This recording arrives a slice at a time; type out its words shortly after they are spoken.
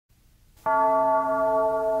The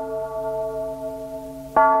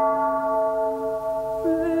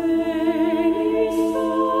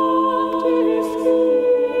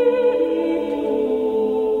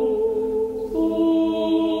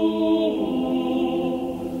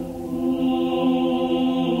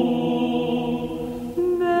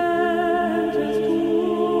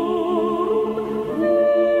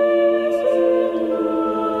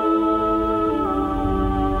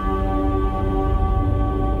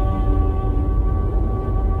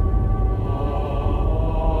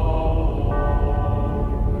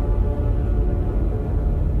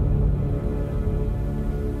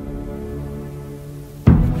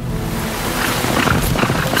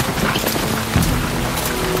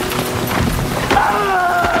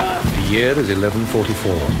year is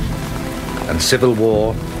 1144, and civil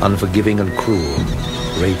war, unforgiving and cruel,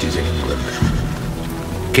 rages in England.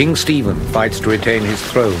 King Stephen fights to retain his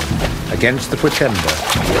throne against the pretender,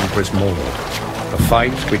 the Empress Maud, a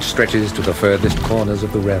fight which stretches to the furthest corners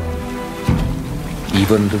of the realm,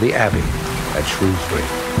 even to the abbey at Shrewsbury.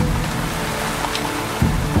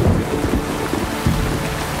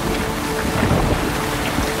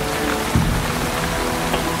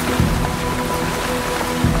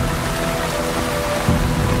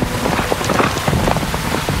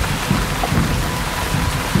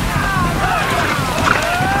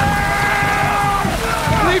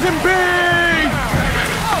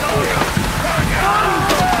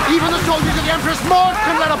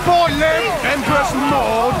 Empress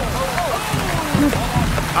Maud?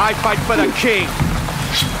 I fight for the king,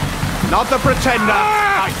 not the pretender.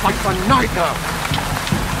 I fight for neither.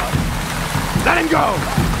 Let him go!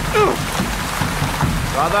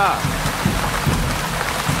 Brother,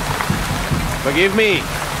 forgive me.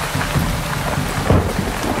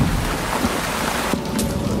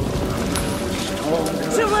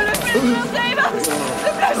 Someone will save us!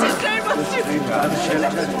 The blessed save us!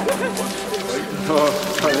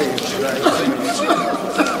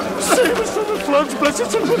 Save us from the floods,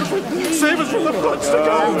 blessed Someone! Save us from the floods to go!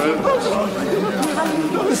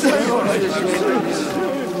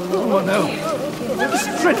 Oh no! This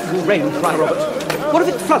dreadful rain, Friar Robert. What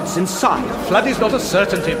if it floods inside? Flood is not a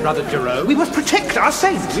certainty, Brother Jerome. We must protect our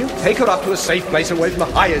saints. We'll take her up to a safe place away from the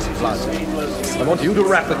highest flood. I want you to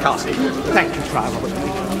wrap the castle. Thank you, Friar Robert.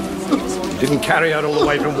 You didn't carry her all the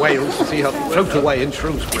way from Wales to see her float away in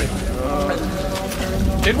Shrewsbury.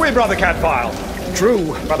 Did we, Brother Cadfael?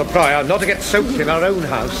 True, Brother Prior, not to get soaked in our own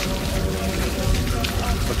house.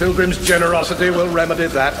 The pilgrims' generosity will remedy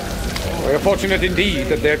that. We are fortunate indeed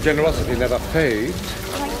that their generosity never paid.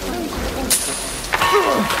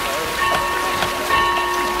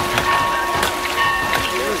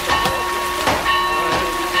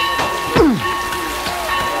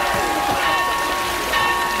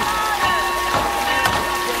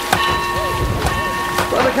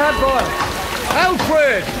 Brother Cadfael!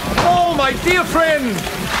 Alfred! Oh, my dear friend!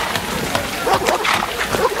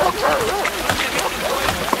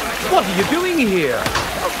 What are you doing here?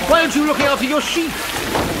 Why aren't you looking after your sheep?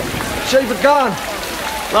 Sheep are gone.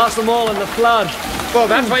 Lost them all in the flood. Well,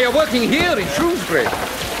 that's why you're working here in Shrewsbury.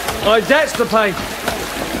 I debts to pay.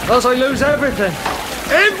 Else I lose everything.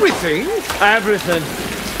 Everything? Everything.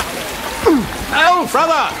 Oh,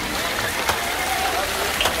 brother!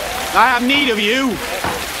 I have need of you.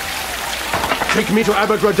 Take me to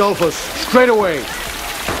Abbot Rodolphus, straight away.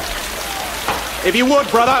 If you would,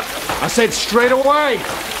 brother. I said straight away.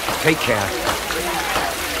 Take care.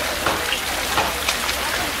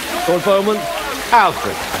 Confonement.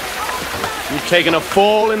 Alfred, you've taken a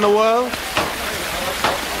fall in the world?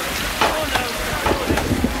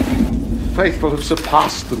 Faithful have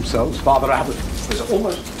surpassed themselves, Father Abbot. There's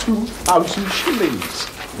almost 2,000 shillings.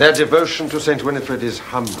 Their devotion to St. Winifred is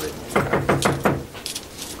humbling.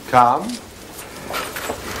 Come.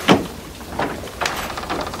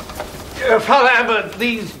 Father Abbot,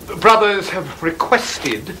 these brothers have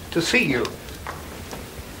requested to see you.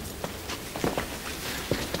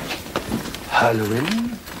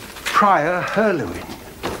 Herluin? Prior Herluin.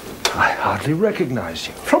 I hardly recognize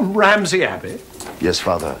you. From Ramsey Abbey? Yes,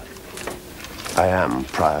 Father. I am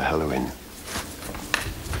Prior Herluin.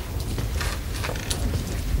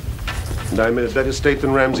 And I'm in a better state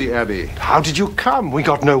than Ramsey Abbey. How did you come? We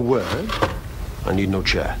got no word. I need no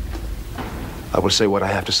chair. I will say what I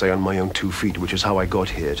have to say on my own 2 feet, which is how I got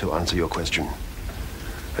here to answer your question.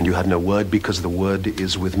 And you had no word because the word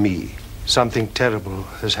is with me. Something terrible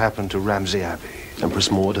has happened to Ramsey Abbey. Empress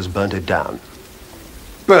Maud has burnt it down.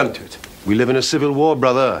 Burnt it? We live in a civil war,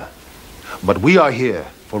 brother. But we are here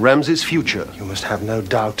for Ramsey's future. You must have no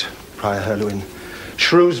doubt, Prior Herluin.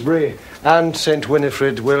 Shrewsbury and St.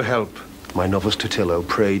 Winifred will help. My novice Tutillo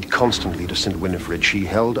prayed constantly to St. Winifred. She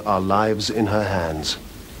held our lives in her hands.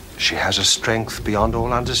 She has a strength beyond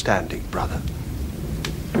all understanding, brother.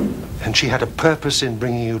 And she had a purpose in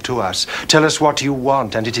bringing you to us. Tell us what you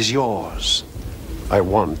want, and it is yours. I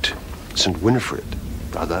want St. Winifred,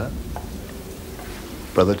 brother.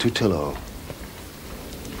 Brother Tutillo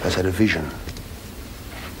has had a vision.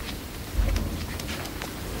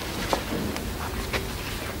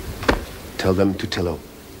 Tell them, Tutillo.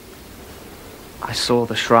 I saw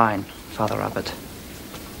the shrine, Father Abbot,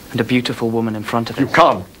 and a beautiful woman in front of it.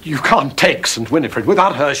 You can't take St. Winifred.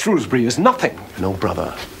 Without her, Shrewsbury is nothing. No,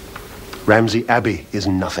 brother. Ramsey Abbey is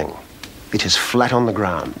nothing. It is flat on the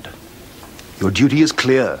ground. Your duty is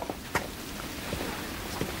clear.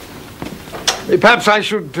 Perhaps I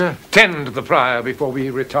should tend the prior before we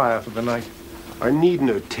retire for the night. I need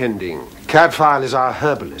no tending. Cadfael is our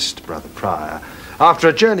herbalist, Brother Prior. After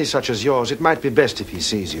a journey such as yours, it might be best if he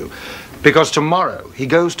sees you. Because tomorrow he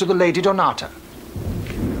goes to the Lady Donata.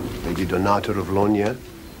 Lady Donata of Logna.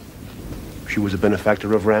 She was a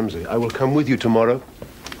benefactor of Ramsey. I will come with you tomorrow.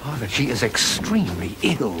 Father, she is extremely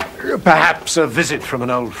ill. Perhaps a visit from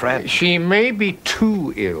an old friend. She may be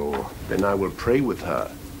too ill. Then I will pray with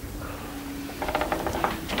her.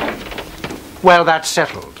 Well, that's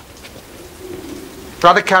settled.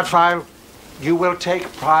 Brother Cadfael, you will take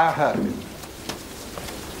Prior Herb.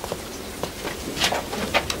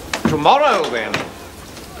 Tomorrow, then.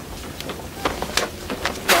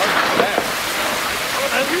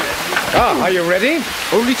 Are you ready?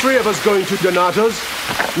 Only 3 of us going to Donata's.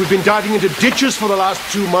 We've been diving into ditches for the last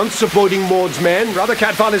 2 months, avoiding Maud's men. Brother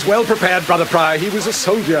Cadfael is well prepared, Brother Prior. He was a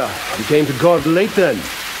soldier. You came to God late then.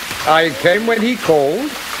 I came when he called.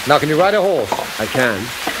 Now, can you ride a horse? I can,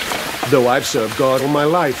 though I've served God all my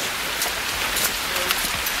life.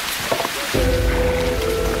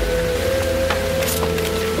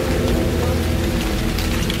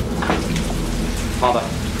 Father,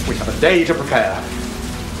 we have a day to prepare.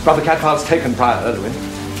 Brother Cadfael's taken Prior Erlewin.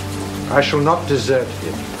 I shall not desert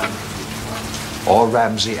him. Or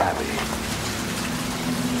Ramsey Abbey.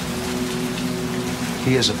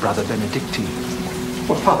 He is a brother Benedictine.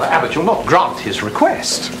 Well, Father Abbot, you'll not grant his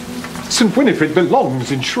request. St. Winifred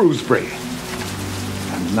belongs in Shrewsbury.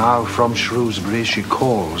 And now from Shrewsbury she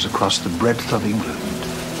calls across the breadth of England.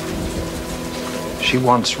 She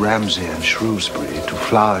wants Ramsey and Shrewsbury to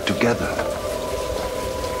flower together.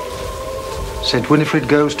 St. Winifred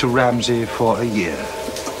goes to Ramsey for a year.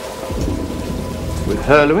 With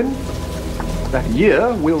Herluin, that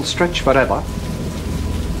year will stretch forever.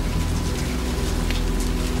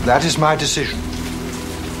 That is my decision.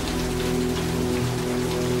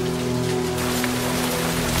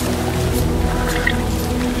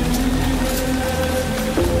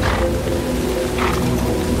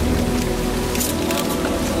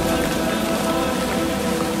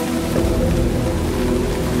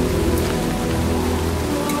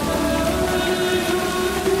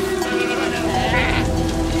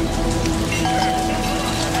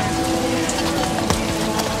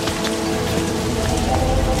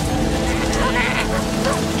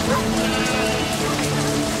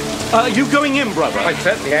 Are you going in, brother? I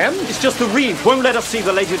certainly am. It's just the reeds won't let us see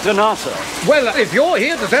the Lady Donata. Well, if you're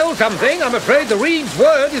here to tell something, I'm afraid the reed's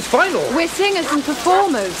word is final. We're singers and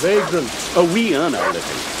performers. Vagrants. Oh, we earn our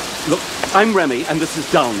living. Look, I'm Remy, and this is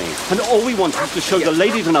Downey. And all we want is to show the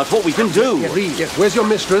Lady Donata what we can do. Yes, where's your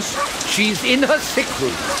mistress? She's in her sick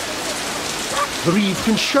room. The reed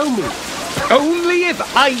can show me. Only if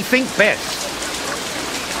I think best.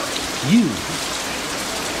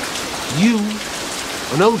 You,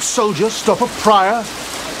 an old soldier, stop a prior?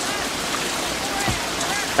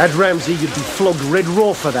 At Ramsey, you'd be flogged red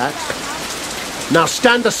raw for that. Now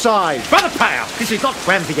stand aside. Brother Prior, this is not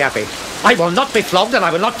Ramsey Abbey. I will not be flogged, and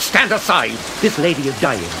I will not stand aside. This lady is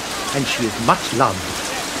dying, and she is much loved.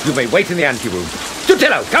 You may wait in the anteroom.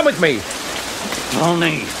 Tutillo, come with me.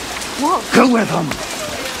 Downey. What? Go with them.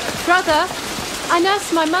 Brother, I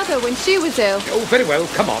nursed my mother when she was ill. Oh, very well,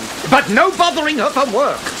 come on. But no bothering her for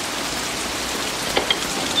work.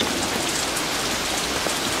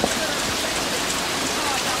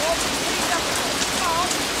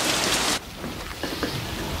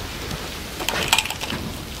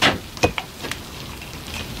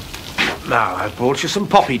 Now, I've brought you some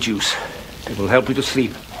poppy juice. It will help you to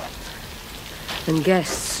sleep. And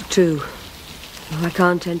guests, too, who I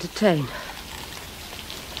can't entertain.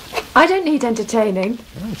 I don't need entertaining.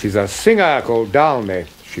 She's a singer called Downey.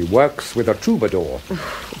 She works with a troubadour.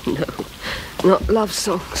 No, not love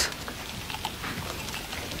songs.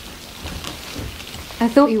 I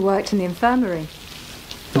thought you worked in the infirmary.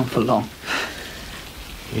 Not for long.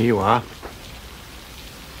 Here you are.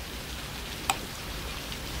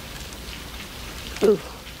 Ooh,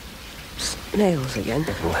 snails again.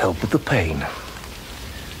 It will help with the pain.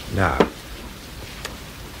 Now,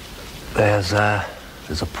 there's a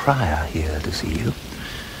prior here to see you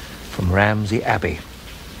from Ramsey Abbey.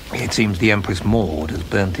 It seems the Empress Maud has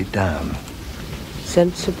burnt it down.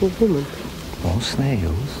 Sensible woman. More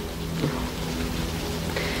snails.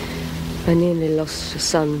 I nearly lost a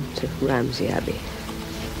son to Ramsey Abbey.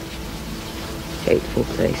 Hateful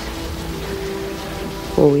place.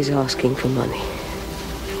 Always asking for money.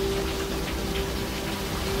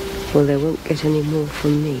 Well, they won't get any more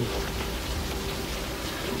from me.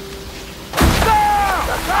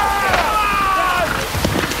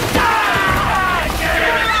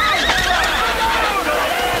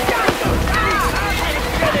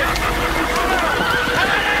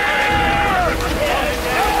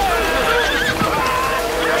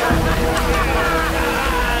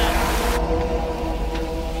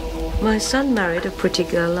 My son married a pretty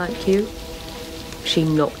girl like you. She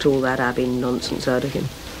knocked all that Abbey nonsense out of him.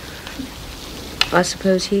 I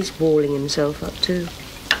suppose he's walling himself up too.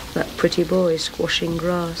 That pretty boy squashing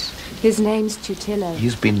grass. His name's Tutillo.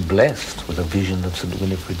 He's been blessed with a vision of St.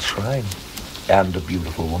 Winifred's shrine and a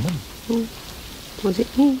beautiful woman. Was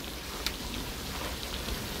it me?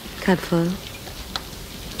 Cadfael,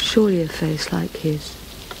 surely a face like his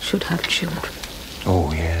should have children.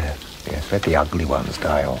 Oh, yes. Yes, let the ugly ones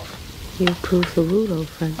die off. You prove the rule, old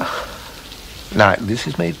friend. Now, this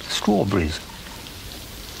is made with strawberries.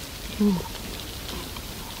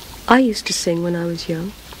 I used to sing when I was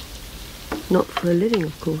young. Not for a living,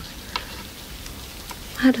 of course.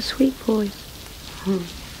 I had a sweet voice.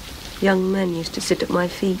 Young men used to sit at my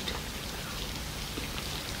feet.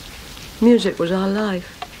 Music was our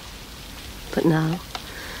life. But now,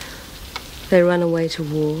 they run away to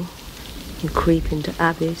war and creep into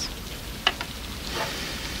abbeys.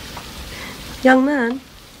 Young man,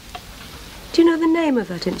 do you know the name of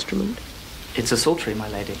that instrument? It's a psaltery, my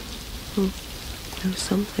lady. Know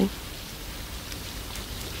something.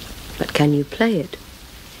 But can you play it?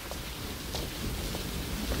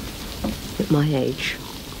 At my age,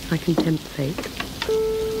 I can tempt fate.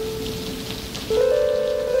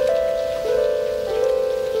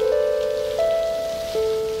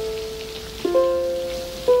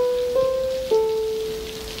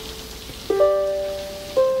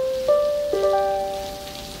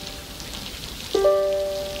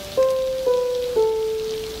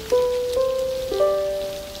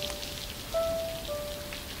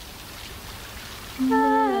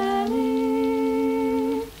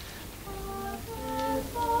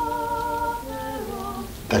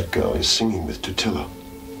 That girl is singing with Tutillo.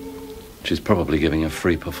 She's probably giving a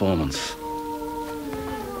free performance.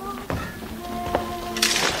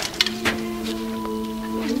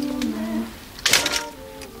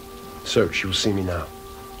 Sir, she will see me now.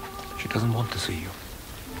 She doesn't want to see you.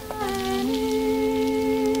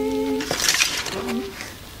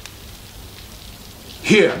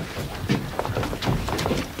 Here!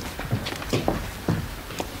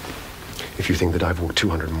 If you think that I've walked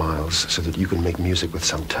 200 miles so that you can make music with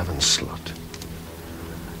some tavern slut,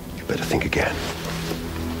 you better think again.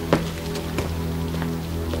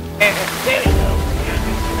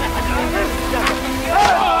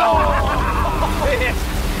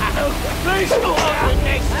 Please go on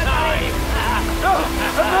next time!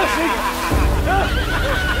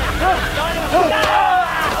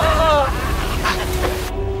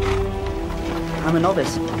 I'm a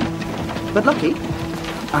novice, but lucky.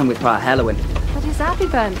 I'm with Prior Halloween, But his abbey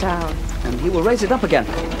burnt down. and he will raise it up again.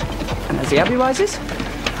 And as the abbey rises,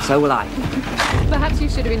 so will I. Perhaps you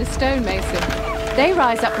should have been a stonemason. They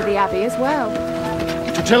rise up to the abbey as well.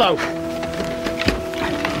 Tutillo!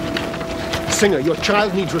 Singer, your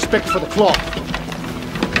child needs respect for the cloth.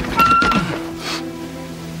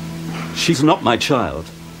 She's not my child.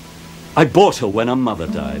 I bought her when her mother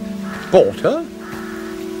died. Bought her?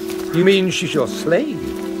 You mean she's your slave?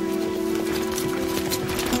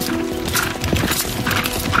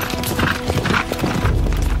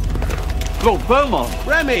 Lord Beaumont!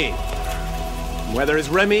 Remy! Where there is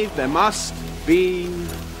Remy, there must be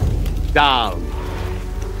down.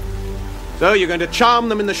 So you're going to charm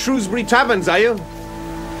them in the Shrewsbury taverns, are you?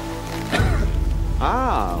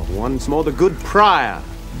 Ah, once more the good prior.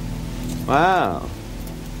 Well,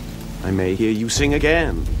 I may hear you sing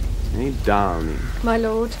again. Eh, Downey? My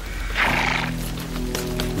lord.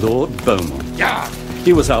 Lord Beaumont. Yeah.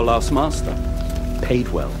 He was our last master. Paid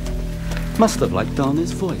well. Must have liked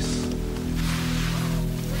Darnay's voice.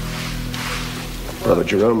 Brother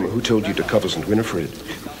Jerome, who told you to cover St. Winifred?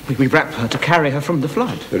 We wrapped her to carry her from the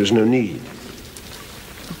flood. There is no need.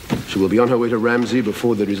 She will be on her way to Ramsey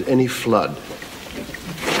before there is any flood.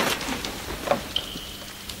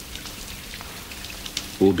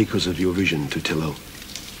 All because of your vision, Tutilo.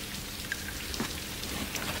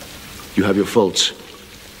 You have your faults.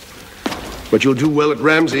 But you'll do well at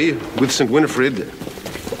Ramsey with St. Winifred.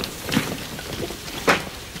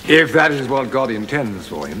 If that is what God intends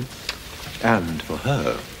for him. And for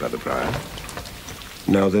her, Brother Prior.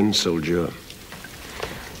 Now then, soldier.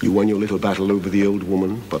 You won your little battle over the old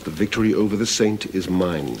woman, but the victory over the saint is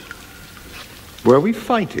mine. Were we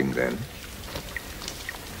fighting then?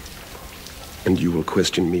 And you will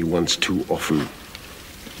question me once too often.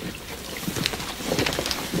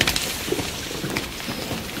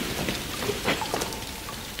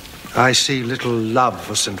 I see little love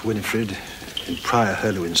for St. Winifred in Prior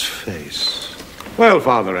Herluin's face. Well,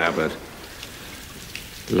 Father Abbot,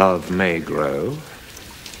 love may grow.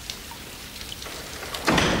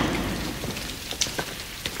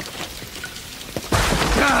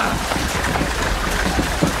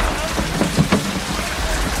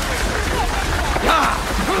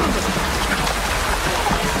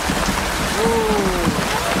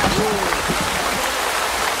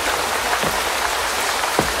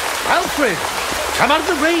 Alfred, come out of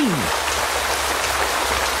the rain.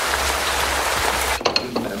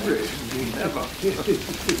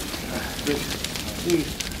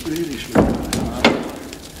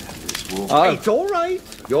 It's all right.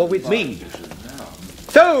 You're with me.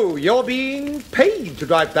 So, you're being paid to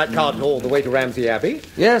drive that cart all the way to Ramsey Abbey?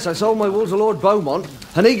 Yes, I sold my wool to Lord Beaumont,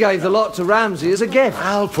 and he gave the lot to Ramsey as a gift.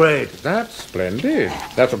 Alfred, That's splendid.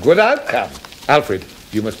 That's a good outcome. Alfred,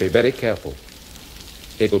 you must be very careful.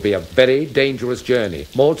 It will be a very dangerous journey.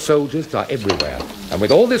 More soldiers are everywhere. And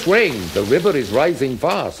with all this rain, the river is rising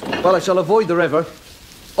fast. Well, I shall avoid the river.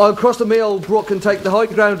 I'll cross the Mill Brook and take the high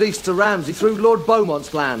ground east to Ramsey through Lord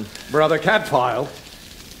Beaumont's land. Brother Cadfael.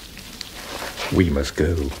 We must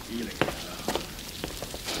go.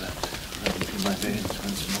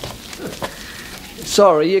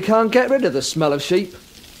 Sorry, you can't get rid of the smell of sheep.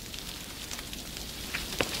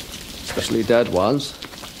 Especially dead ones.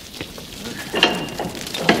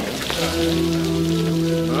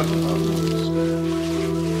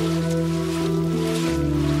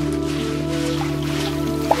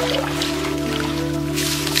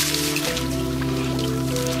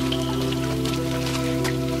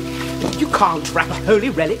 You can't wrap a holy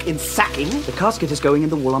relic in sacking. The casket is going in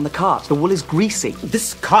the wool on the cart. The wool is greasy.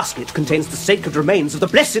 This casket contains the sacred remains of the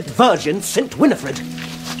Blessed Virgin, St. Winifred.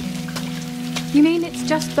 You mean it's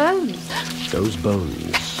just bones? Those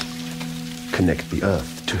bones connect the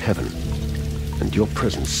earth to heaven, and your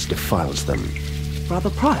presence defiles them. Brother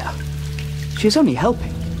Prior, she is only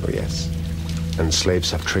helping. Oh, yes. And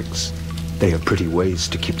slaves have tricks. They have pretty ways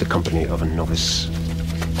to keep the company of a novice.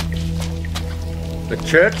 The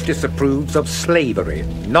church disapproves of slavery,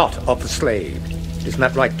 not of the slave. Isn't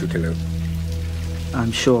that right, Tutilo?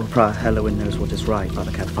 I'm sure Prior Herluin knows what is right,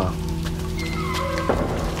 Father Cadfael.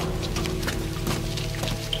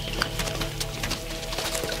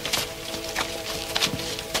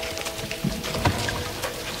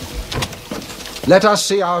 Let us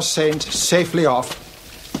see our saint safely off,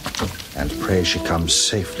 and pray she comes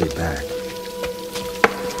safely back.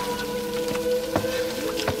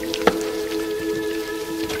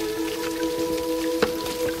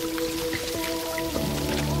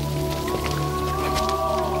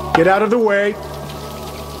 Get out of the way.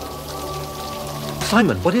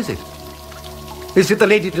 Simon, what is it? Is it the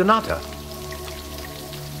Lady Donata?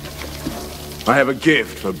 I have a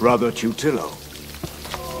gift for Brother Tutilo.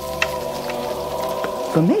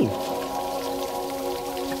 For me?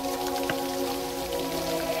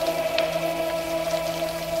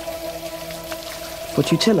 For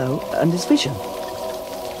Tutilo and his vision.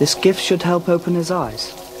 This gift should help open his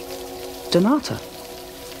eyes. Donata.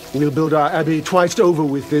 We'll build our abbey twice over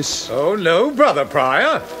with this. Oh, no, Brother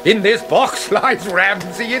Prior. In this box lies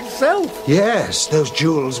Ramsey itself. Yes, those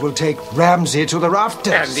jewels will take Ramsey to the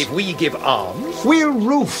rafters. And if we give alms? We'll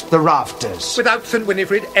roof the rafters. Without St.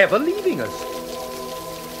 Winifred ever leaving us.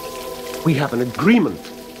 We have an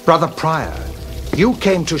agreement. Brother Prior, you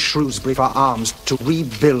came to Shrewsbury for alms to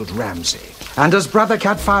rebuild Ramsey. And as Brother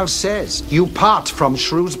Cadfael says, you part from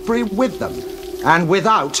Shrewsbury with them, and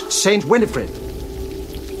without St. Winifred.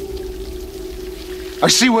 I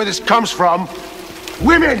see where this comes from.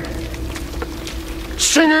 Women!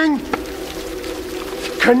 Singing,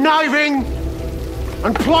 conniving,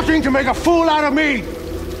 and plotting to make a fool out of me.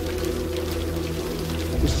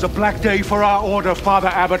 This is a black day for our order, Father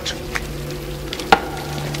Abbot.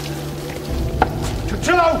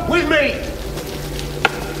 Tutilo, with me!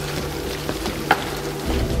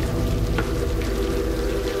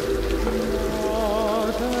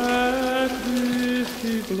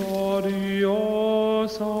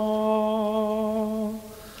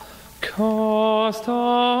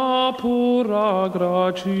 casta pura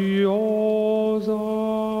graciosa,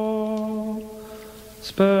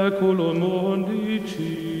 speculum mundi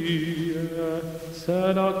cie,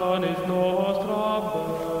 sed canis nostra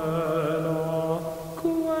bella,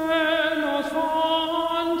 que nos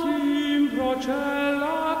fantim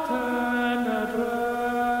procella tenebre.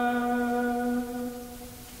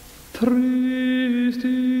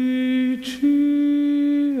 Tristi cie,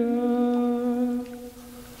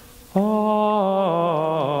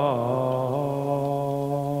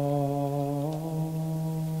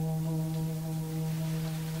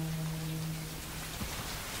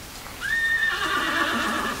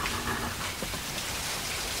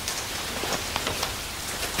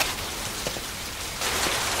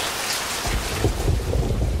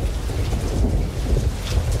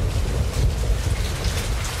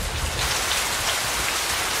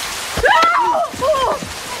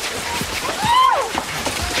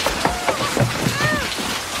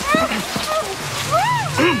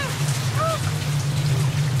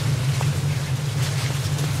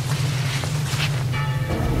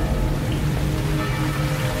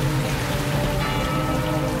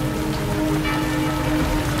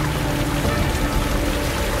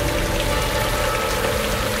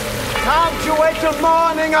 Can't you wait till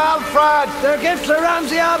morning, Alfred? They're gifts to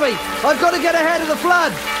Ramsey Abbey. I've got to get ahead of the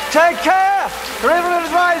flood. Take care! The river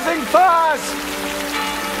is rising fast!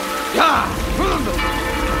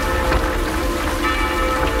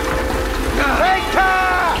 Take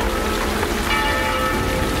care!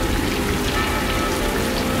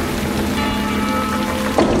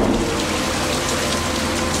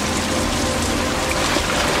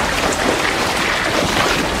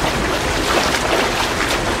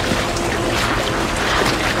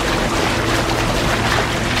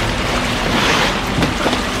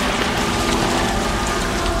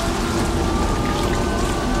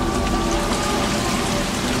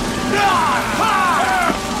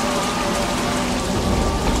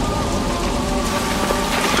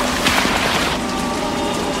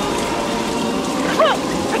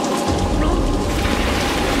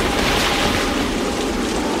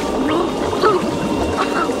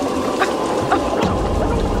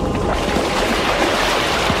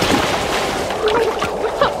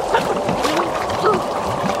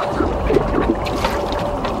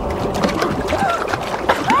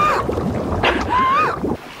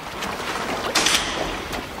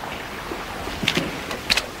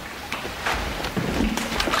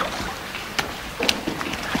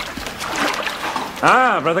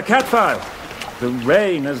 Ah, Brother Cadfael. The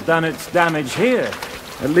rain has done its damage here.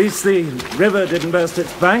 At least the river didn't burst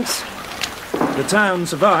its banks. The town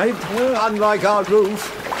survived. Unlike our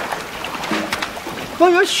roof.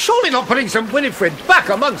 Well, you're surely not putting St. Winifred back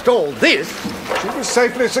amongst all this. She was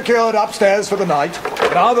safely secured upstairs for the night.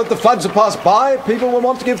 Now that the floods have passed by, people will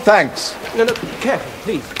want to give thanks. No, careful,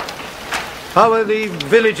 please. How are the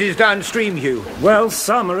villages downstream, Hugh? Well,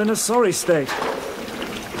 some are in a sorry state.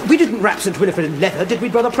 We didn't wrap St. Winifred in leather, did we,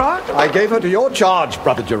 Brother Prior? I gave her to your charge,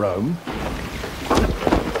 Brother Jerome.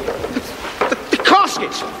 The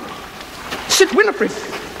casket! St. Winifred!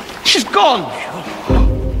 She's gone!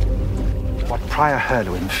 What Prior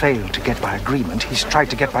Herluin failed to get by agreement, he's tried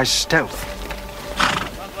to get by stealth.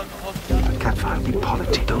 Cadfael, be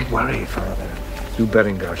politic, don't worry. Hugh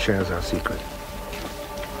Berengar shares our secret.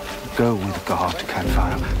 Go with God,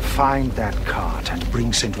 Cadfael. Find that cart and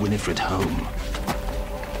bring St. Winifred home.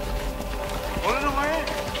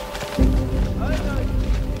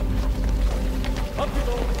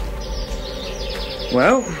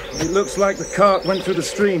 Well, it looks like the cart went through the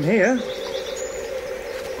stream here.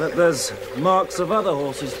 But there's marks of other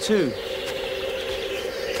horses, too.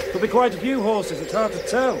 Could be quite a few horses, it's hard to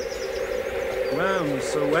tell. The ground is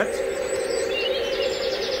so wet.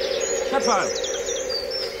 Cadfael!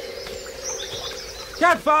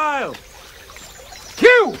 Cadfael!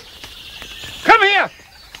 Hugh! Come here!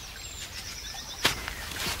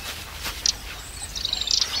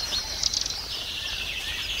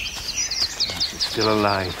 Still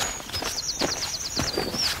alive.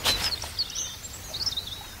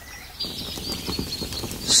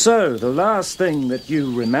 So, the last thing that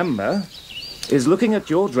you remember is looking at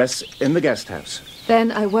your dress in the guest house.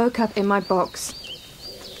 Then I woke up in my box.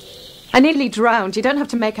 I nearly drowned. You don't have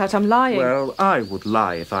to make out I'm lying. Well, I would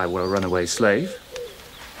lie if I were a runaway slave.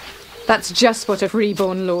 That's just what a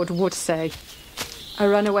reborn lord would say. A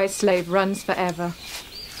runaway slave runs forever.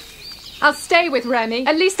 I'll stay with Remy.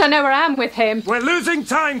 At least I know where I am with him. We're losing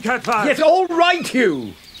time, Cadfael. Yes, all right,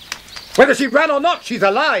 Hugh. Whether she ran or not, she's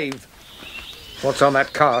alive. What's on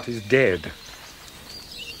that cart is dead.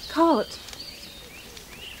 Cart?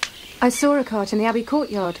 I saw a cart in the Abbey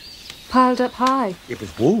courtyard. Piled up high. It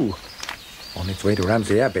was wool. On its way to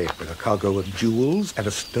Ramsey Abbey with a cargo of jewels and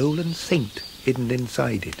a stolen saint hidden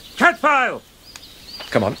inside it. Cadfael!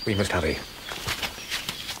 Come on, we must hurry.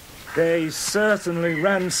 They certainly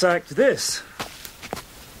ransacked this.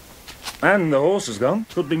 And the horse is gone.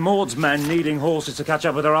 Could be Maud's men needing horses to catch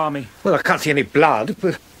up with their army. Well, I can't see any blood,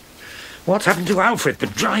 but what's happened to Alfred, the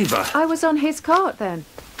driver? I was on his cart then.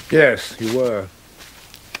 Yes, you were.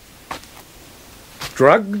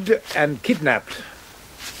 Drugged and kidnapped.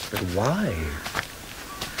 But why?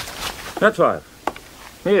 Cadfael,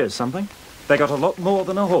 here's something. They got a lot more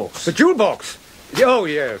than a horse. The jewel box! Oh,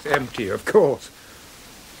 yes, empty, of course.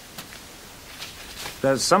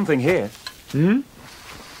 There's something here. Hmm?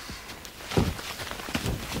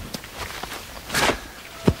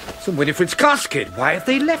 St. Winifred's casket. Why have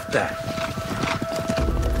they left that?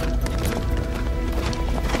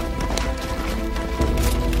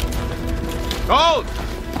 Hold!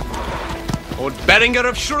 Lord Berenger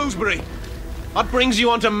of Shrewsbury. What brings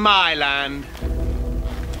you onto my land?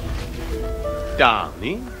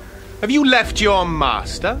 Darnley, have you left your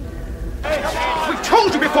master? We've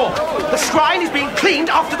told you before. The shrine is being cleaned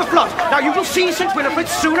after the flood. Now you will see St. Winifred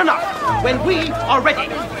soon enough, when we are ready.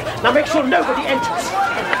 Now make sure nobody enters.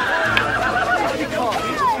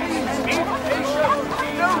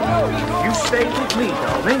 You stay with me,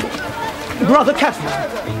 darling. Brother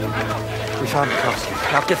Cadfael. We found the casket.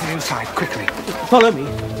 Now get it inside, quickly. Follow me.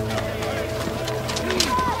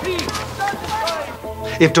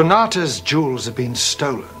 If Donata's jewels have been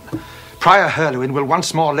stolen, Prior Herluin will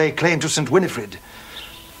once more lay claim to St. Winifred.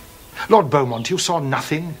 Lord Beaumont, you saw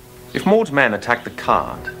nothing? If Maud's men attacked the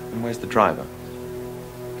cart, then where's the driver?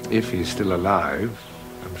 If he's still alive,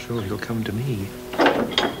 I'm sure he'll come to me.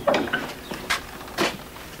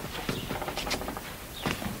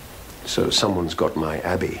 So someone's got my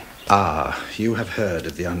abbey. Ah, you have heard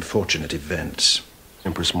of the unfortunate events.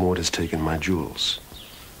 Empress Maud has taken my jewels.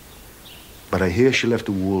 But I hear she left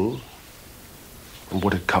the wool and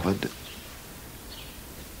what it covered.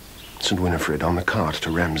 St. Winifred on the cart to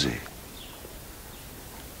Ramsey.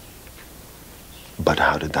 But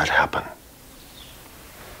how did that happen?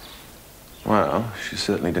 Well, she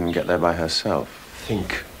certainly didn't get there by herself.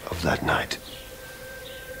 Think of that night.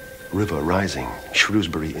 River rising,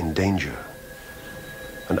 Shrewsbury in danger.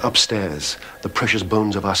 And upstairs, the precious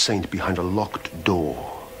bones of our saint behind a locked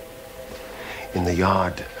door. In the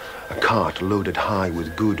yard, a cart loaded high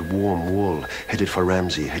with good, warm wool, headed for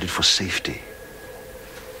Ramsey, headed for safety.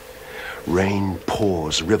 Rain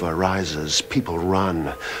pours, river rises, people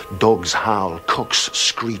run, dogs howl, cocks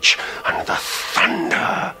screech, and the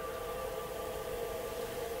thunder.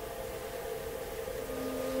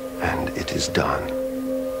 And it is done.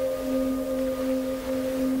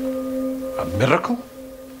 A miracle?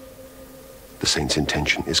 The saint's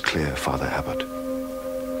intention is clear, Father Abbot.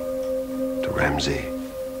 To Ramsey.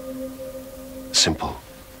 Simple.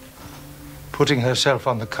 Putting herself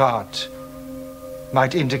on the cart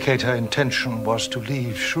might indicate her intention was to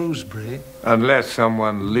leave Shrewsbury. Unless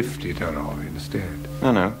someone lifted her off instead.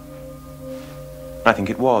 No. I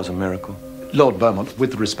think it was a miracle. Lord Beaumont,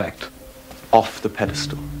 with respect. Off the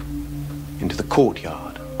pedestal. Into the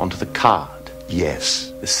courtyard. Onto the cart.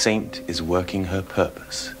 Yes. The saint is working her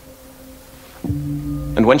purpose.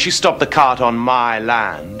 And when she stopped the cart on my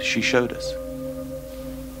land, she showed us.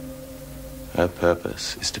 Her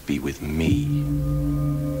purpose is to be with me.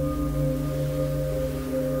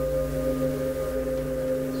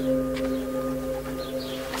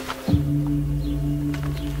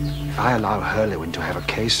 If I allow Herluin to have a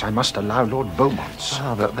case, I must allow Lord Beaumont's.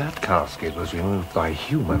 Ah, but that casket was removed by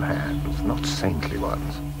human hands, not saintly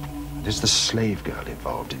ones. There's the slave girl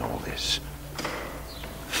involved in all this.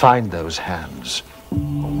 Find those hands, or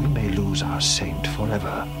we may lose our saint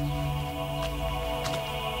forever.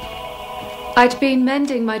 I'd been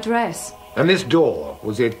mending my dress. And this door,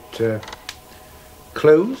 was it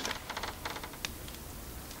closed?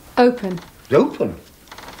 Open. Open?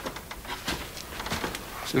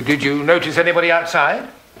 So did you notice anybody outside?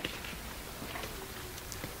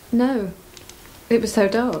 No. It was so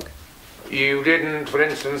dark. You didn't, for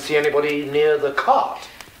instance, see anybody near the cart?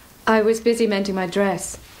 I was busy mending my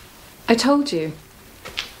dress. I told you.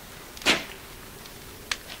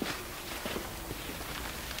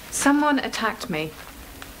 Someone attacked me,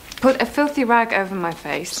 put a filthy rag over my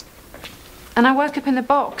face, and I woke up in the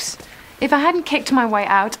box. If I hadn't kicked my way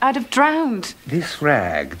out, I'd have drowned. This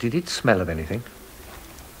rag, did it smell of anything?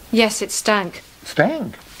 Yes, it stank.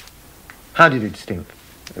 Stank? How did it stink?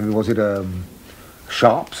 Was it a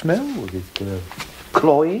sharp smell? Was it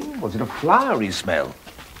cloying? Was it a flowery smell?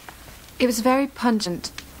 It was very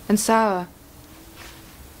pungent and sour.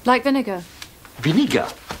 Like vinegar. Vinegar?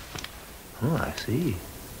 Oh, I see.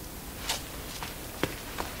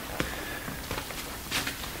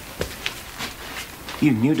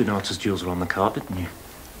 You knew Donata's jewels were on the cart, didn't you?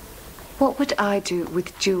 What would I do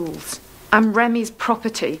with jewels? I'm Remy's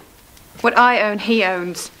property. What I own, he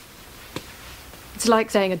owns. It's like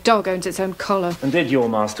saying a dog owns its own collar. And did your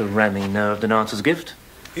master Remy know of Donata's gift?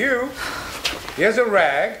 You, here's a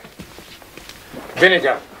rag.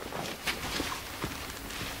 Vinegar.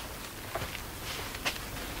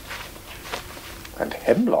 And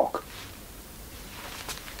hemlock.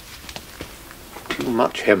 Too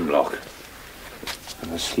much hemlock.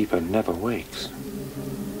 And the sleeper never wakes.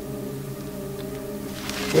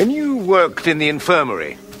 When you worked in the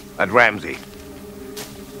infirmary at Ramsey,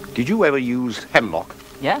 did you ever use hemlock?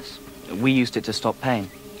 Yes. We used it to stop pain.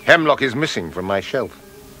 Hemlock is missing from my shelf.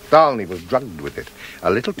 Darnley was drugged with it.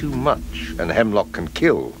 A little too much, and hemlock can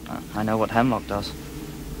kill. I know what hemlock does.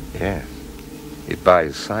 Yes. It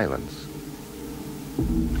buys silence.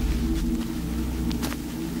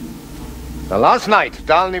 Now, last night,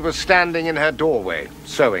 Darnley was standing in her doorway,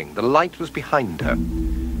 sewing. The light was behind her.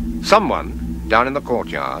 Someone, down in the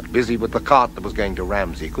courtyard, busy with the cart that was going to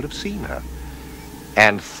Ramsey, could have seen her,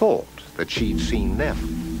 and thought that she'd seen them.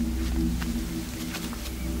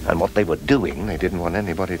 And what they were doing, they didn't want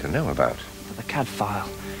anybody to know about. The Cadfael.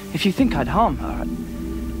 If you think I'd harm her...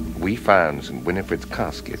 We found St. Winifred's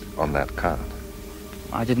casket on that cart.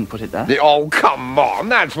 I didn't put it there. Oh, come on!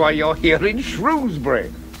 That's why you're here in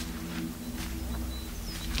Shrewsbury.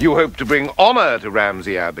 You hope to bring honour to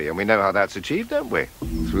Ramsey Abbey, and we know how that's achieved, don't we?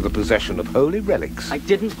 Through the possession of holy relics. I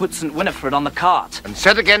didn't put St. Winifred on the cart. And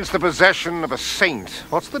set against the possession of a saint.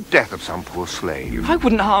 What's the death of some poor slave? I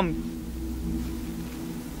wouldn't harm...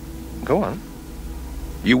 Go on.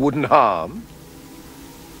 You wouldn't harm?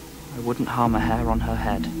 I wouldn't harm a hair on her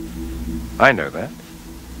head. I know that.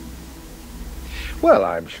 Well,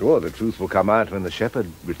 I'm sure the truth will come out when the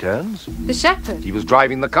shepherd returns. The shepherd? He was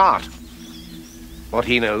driving the cart. What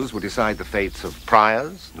he knows will decide the fates of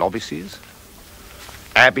priors, novices,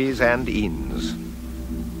 abbeys and inns.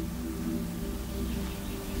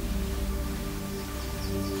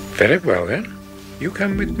 Very well, then. You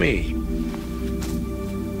come with me.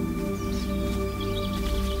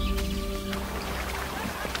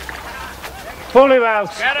 Pull him out!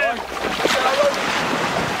 Get him!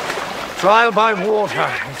 Trial by water.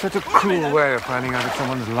 It's such a cruel way of finding out if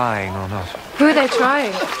someone's lying or not. Who are they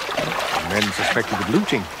trying? Men suspected of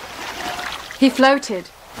looting. He floated.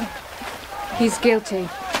 He's guilty.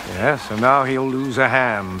 Yes, and now he'll lose a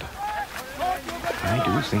hand. I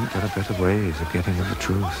do think there are better ways of getting at the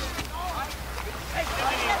truth.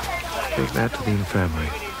 Take that to the infirmary.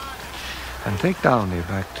 And take Downey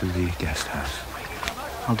back to the guest house.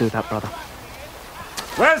 I'll do that, brother.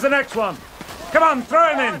 Where's the next one? Come on,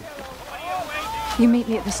 throw him in! You meet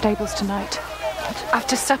me at the stables tonight.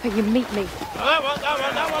 After supper, you meet me. That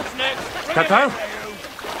one's next. Cadfael?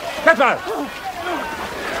 Cadfael!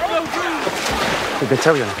 Did they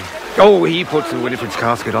tell you anything? Oh, he put St. Winifred's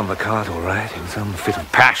casket on the cart, all right, in some fit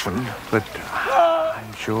of passion. But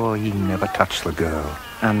I'm sure he never touched the girl.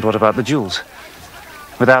 And what about the jewels?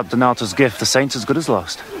 Without Donata's gift, the saint's as good as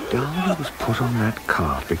lost. Darnley was put on that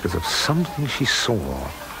cart because of something she saw,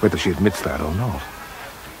 whether she admits that or not.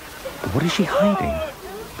 But what is she hiding?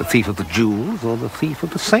 The thief of the jewels or the thief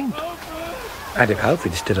of the saint? And if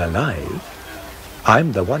Alfred's still alive,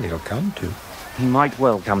 I'm the one he'll come to. He might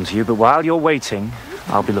well come to you, but while you're waiting,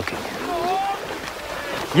 I'll be looking.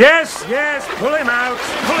 Yes, yes, pull him out,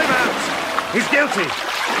 pull him out. He's guilty.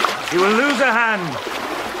 He will lose a hand.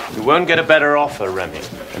 You won't get a better offer, Remy,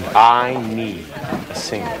 and I need a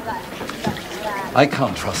singer. I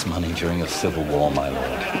can't trust money during a civil war, my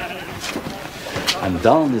lord. And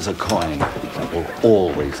Darn is a coin that will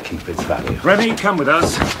always keep its value. Remy, come with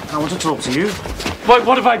us. I want to talk to you.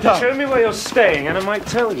 What have I done? Show me where you're staying and I might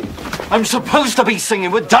tell you. I'm supposed to be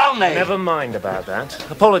singing with Downey! Never mind about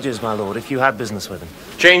that. Apologies, my lord, if you had business with him.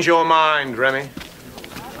 Change your mind, Remy.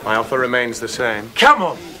 My offer remains the same. Come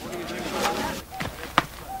on!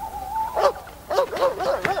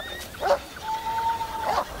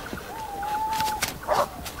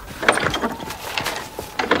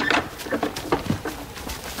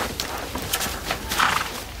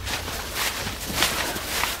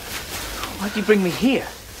 Why'd you bring me here?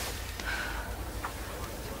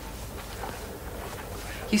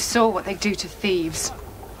 You saw what they do to thieves.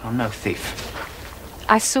 I'm no thief.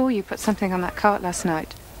 I saw you put something on that cart last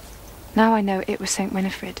night. Now I know it was St.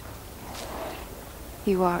 Winifred.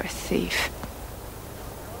 You are a thief.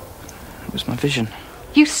 It was my vision.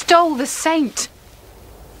 You stole the saint!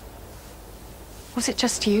 Was it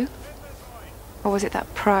just you? Or was it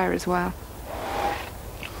that prior as well?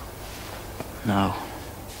 No.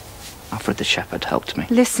 Alfred the shepherd helped me.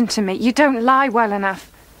 Listen to me. You don't lie well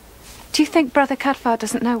enough. Do you think Brother Cadfael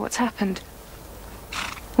doesn't know what's happened?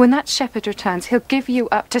 When that shepherd returns, he'll give you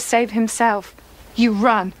up to save himself. You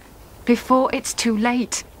run, before it's too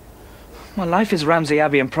late. My life is Ramsey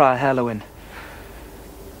Abbey and Prior Herluin.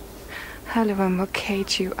 Herluin will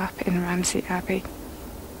cage you up in Ramsey Abbey.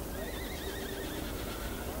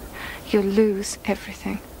 You'll lose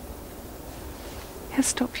everything. He'll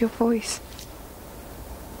stop your voice.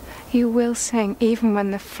 You will sing even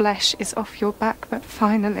when the flesh is off your back, but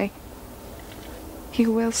finally,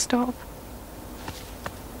 you will stop.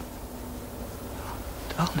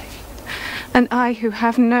 Darling. And I, who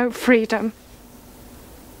have no freedom,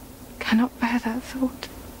 cannot bear that thought.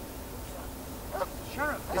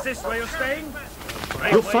 Is this where you're staying?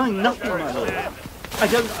 You'll find nothing, my lord. I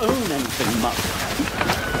don't own anything much.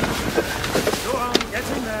 Go on, get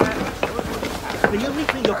in there. The only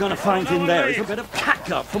thing you're going to find in there is a bit of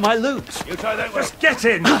catgut for my loot. You try that way. Just get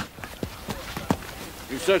in.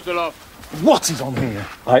 You search the loft. What is on here?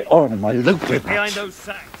 I order my loot with Behind that. those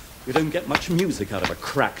sacks. You don't get much music out of a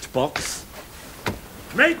cracked box.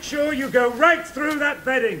 Make sure you go right through that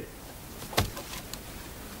bedding.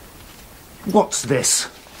 What's this?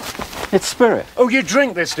 It's spirit. Oh, you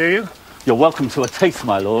drink this, do you? You're welcome to a taste,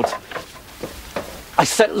 my lord. I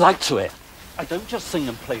set light to it. I don't just sing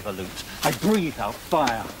and play the lute. I breathe out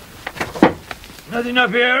fire. Nothing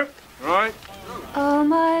up here? Right. Oh,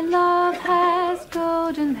 my love has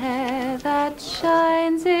golden hair that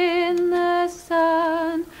shines in the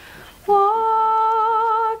sun,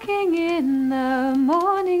 walking in the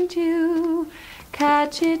morning dew.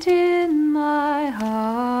 Catch it in my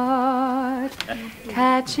heart,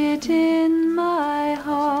 catch it in my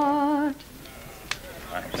heart.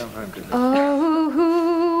 Oh,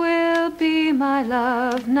 who will be my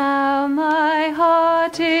love now my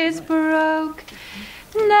heart is broke?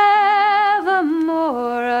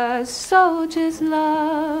 Nevermore a soldier's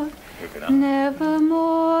love,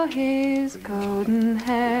 nevermore his golden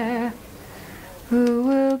hair. Who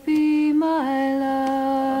will be my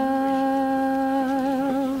love?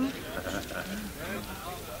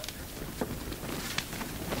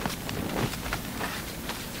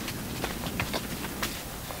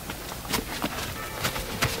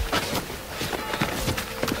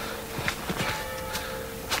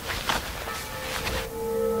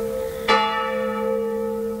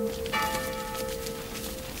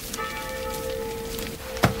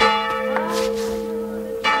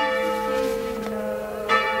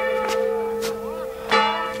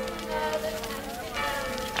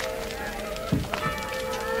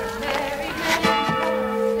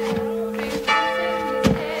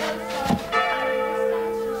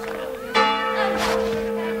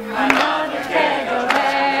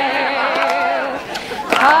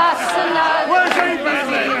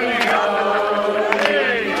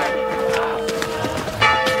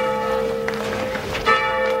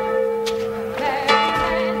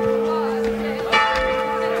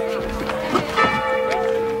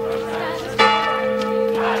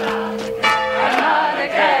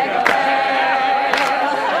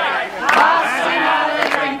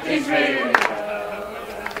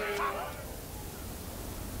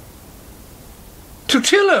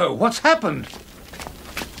 Tutillo, what's happened?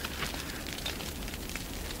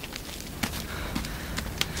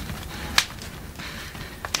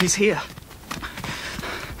 He's here.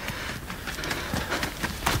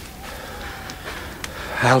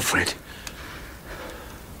 Alfred.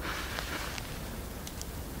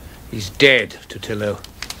 He's dead, Tutillo.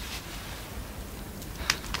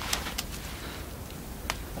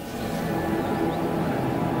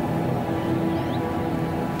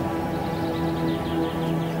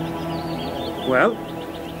 Well,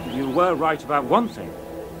 you were right about one thing.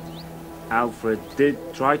 Alfred did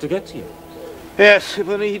try to get to you. Yes, if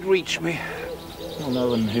only he'd reached me. Well, no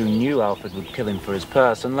one who knew Alfred would kill him for his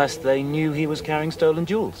purse unless they knew he was carrying stolen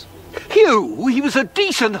jewels. Hugh, he was a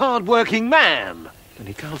decent, hard-working man. And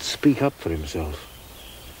he can't speak up for himself.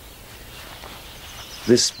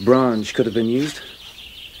 This branch could have been used.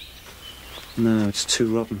 No, it's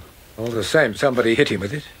too rotten. All the same, somebody hit him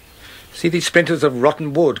with it. See these splinters of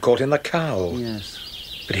rotten wood caught in the cowl? Yes.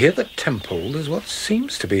 But here at the temple, there's what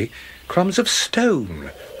seems to be crumbs of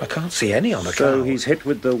stone. I can't see any on the cowl. So he's hit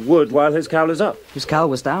with the wood while his cowl is up. His cowl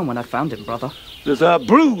was down when I found him, brother. There's a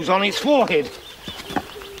bruise on his forehead.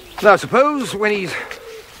 Now, suppose when he's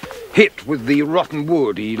hit with the rotten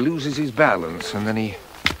wood, he loses his balance, and then he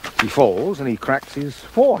falls and he cracks his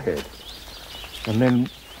forehead. And then,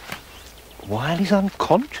 while he's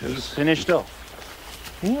unconscious... He's finished off.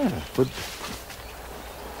 Yeah, but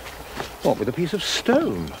What, with a piece of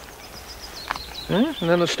stone? Eh? And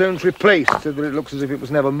then the stone's replaced so that it looks as if it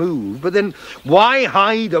was never moved. But then why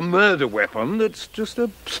hide a murder weapon that's just a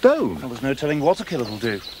stone? There was no telling what a killer will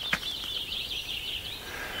do.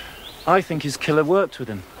 I think his killer worked with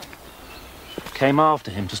him. Came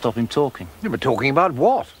after him to stop him talking. You were talking about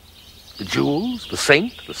what? The jewels? The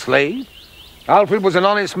saint? The slave? Alfred was an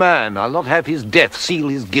honest man. I'll not have his death seal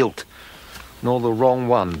his guilt, nor the wrong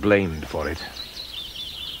one blamed for it.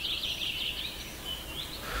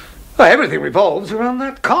 Well, everything revolves around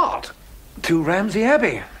that cart to Ramsey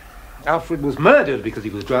Abbey. Alfred was murdered because he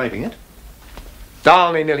was driving it.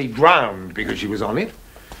 Darnley nearly drowned because she was on it.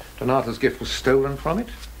 Donata's gift was stolen from it.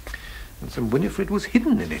 And St. Winifred was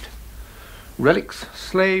hidden in it. Relics,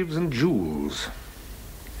 slaves, and jewels.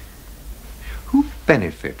 Who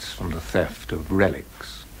benefits from the theft of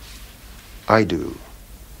relics? I do.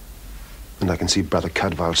 And I can see Brother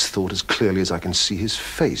Cadfael's thought as clearly as I can see his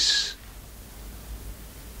face.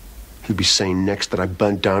 He'll be saying next that I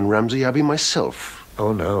burnt down Ramsey Abbey myself.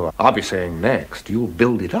 Oh, no. I'll be saying next you'll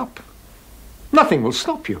build it up. Nothing will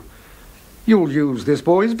stop you. You'll use this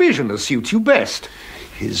boy's vision as suits you best.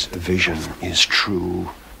 His vision is true.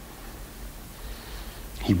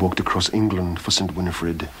 He walked across England for St.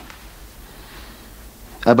 Winifred.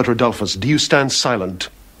 Abbot Rodolphus, do you stand silent?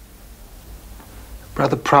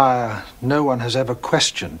 Brother Prior, no one has ever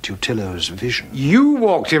questioned Tutillo's vision. You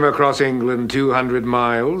walked him across England 200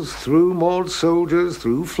 miles, through mauled soldiers,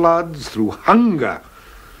 through floods, through hunger.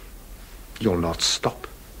 You'll not stop.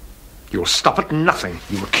 You'll stop at nothing.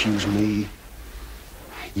 You accuse me?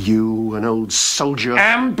 You, an old soldier?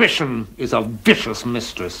 Ambition is a vicious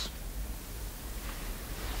mistress.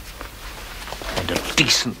 And a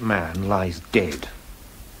decent man lies dead.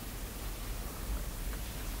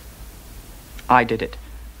 I did it.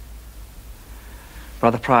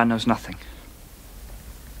 Brother Prior knows nothing.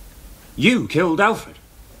 You killed Alfred?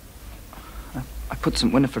 I put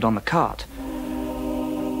St. Winifred on the cart.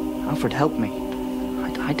 Alfred helped me.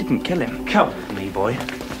 I didn't kill him. Come with me, boy.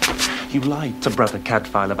 You lied to Brother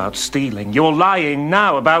Cadfael about stealing. You're lying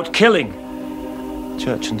now about killing.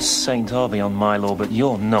 Church and saint are beyond my law, but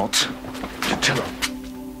you're not. Tutillo.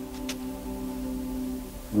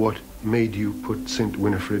 What made you put St.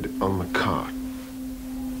 Winifred on the cart?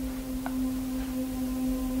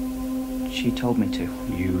 She told me to.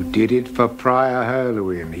 You did it for Prior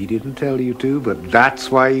Herluin. He didn't tell you to, but that's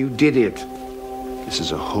why you did it. This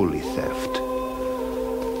is a holy theft.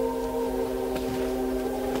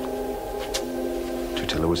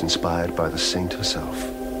 Tutillo was inspired by the saint herself.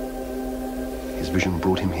 His vision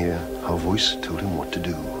brought him here. Her voice told him what to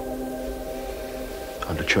do.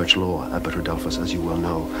 Under church law, Abbot Rodolphus, as you well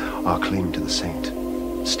know, our claim to the saint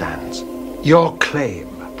stands. Your claim,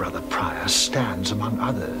 Brother Prior, stands among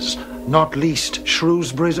others, not least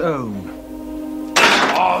Shrewsbury's own.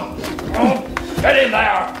 On! Get in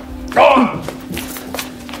there! Go on!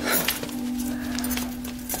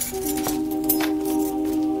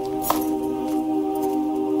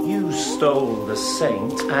 You stole the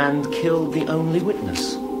saint and killed the only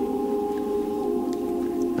witness.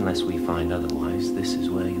 Unless we find otherwise, this is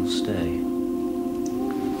where you'll stay.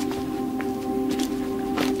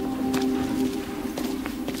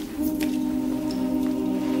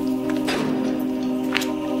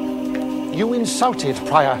 You insulted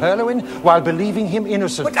Prior Herluin while believing him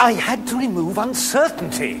innocent. But I had to remove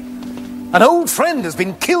uncertainty. An old friend has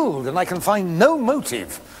been killed, and I can find no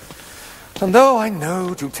motive. And though I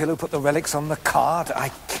know Tutillo put the relics on the cart, I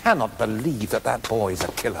cannot believe that that boy's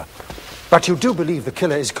a killer. But you do believe the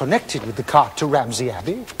killer is connected with the cart to Ramsey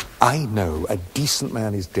Abbey? I know a decent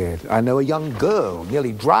man is dead. I know a young girl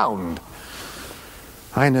nearly drowned.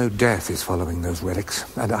 I know death is following those relics,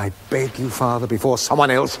 and I beg you, Father, before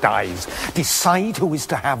someone else dies, decide who is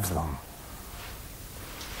to have them.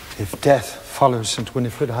 If death follows St.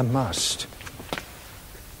 Winifred, I must.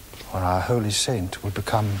 Or our holy saint will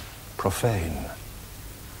become profane.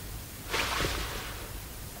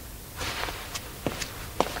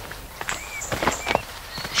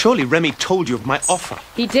 Surely Remy told you of my offer.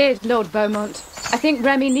 He did, Lord Beaumont. I think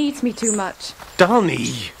Remy needs me too much.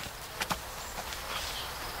 Darnley!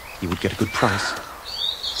 You would get a good price.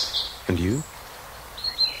 And you?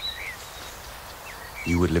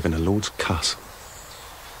 You would live in a lord's castle.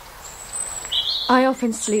 I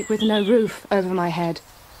often sleep with no roof over my head.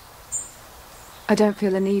 I don't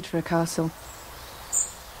feel a need for a castle.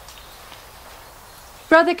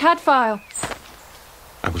 Brother Cadfael!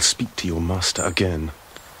 I will speak to your master again.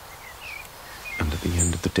 And at the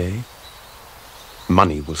end of the day,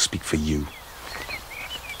 money will speak for you.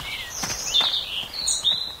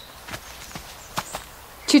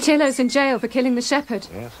 Tutillo's in jail for killing the shepherd.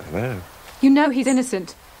 Yes, I know. You know he's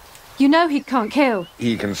innocent. You know he can't kill.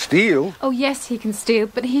 He can steal. Oh, yes, he can steal,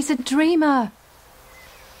 but he's a dreamer.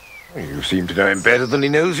 You seem to know him better than he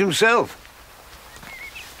knows himself.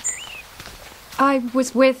 I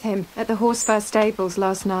was with him at the Horsefair stables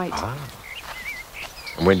last night. Ah.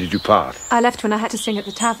 And when did you part? I left when I had to sing at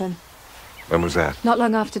the tavern. When was that? Not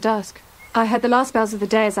long after dusk. I heard the last bells of the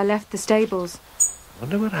day as I left the stables. I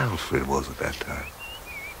wonder where Alfred was at that time.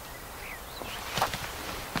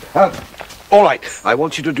 All right, I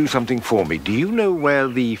want you to do something for me. Do you know where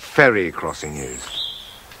the ferry crossing is?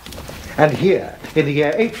 And here, in the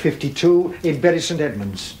year 852, in Bury St.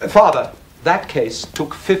 Edmunds. Father, that case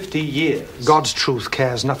took 50 years. God's truth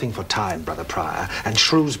cares nothing for time, Brother Prior, and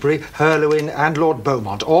Shrewsbury, Herluin, and Lord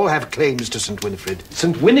Beaumont all have claims to St. Winifred.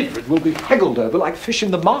 St. Winifred will be haggled over like fish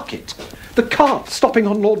in the market. The cart stopping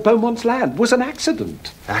on Lord Beaumont's land was an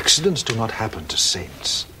accident. Accidents do not happen to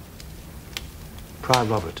saints. Prior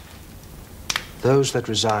Robert, those that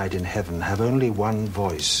reside in heaven have only one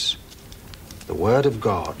voice, the Word of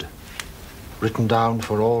God, written down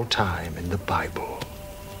for all time in the Bible.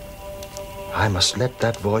 I must let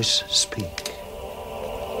that voice speak.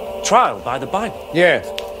 Trial by the Bible? Yes.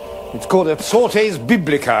 It's called a Sortes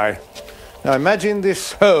Biblicae. Now imagine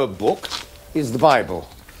this herb book is the Bible.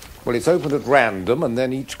 Well, it's opened at random, and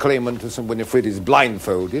then each claimant to St. Winifred is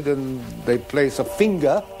blindfolded, and they place a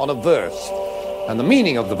finger on a verse. And the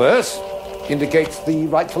meaning of the verse indicates the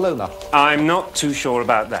rightful owner. I'm not too sure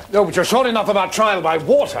about that. No, but you're sure enough about trial by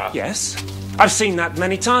water. Yes. I've seen that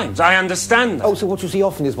many times. I understand that. Oh, so what you see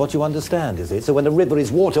often is what you understand, is it? So when a river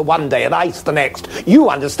is water one day and ice the next, you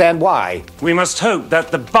understand why. We must hope that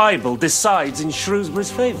the Bible decides in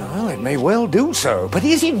Shrewsbury's favour. Well, it may well do so. But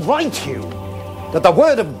is it right, Hugh, that the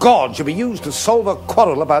word of God should be used to solve a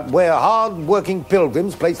quarrel about where hard-working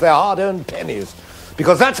pilgrims place their hard-earned pennies?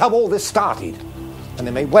 Because that's how all this started. And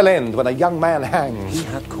it may well end when a young man hangs. He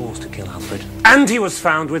had cause to kill Alfred. And he was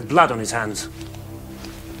found with blood on his hands.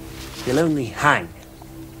 He'll only hang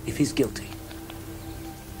if he's guilty.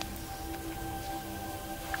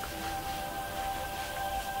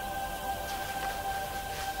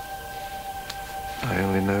 I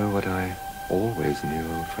only know what I always knew,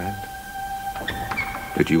 old friend.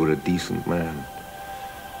 That you were a decent man.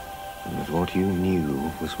 And that what you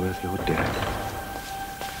knew was worth your death.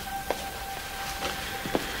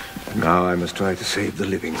 And now I must try to save the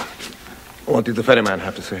living. What did the ferryman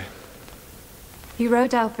have to say? He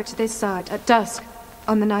rode Alfred to this side at dusk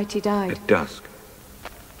on the night he died. At dusk.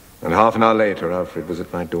 And half an hour later, Alfred was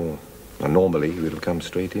at my door. Now, normally, he would have come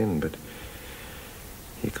straight in, but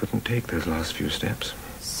he couldn't take those last few steps.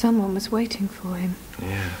 Someone was waiting for him.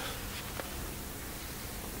 Yes.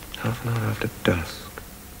 Half an hour after dusk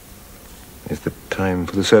is the time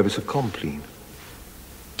for the service of compline.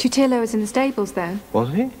 Tutillo was in the stables then?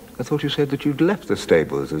 Was he? I thought you said that you'd left the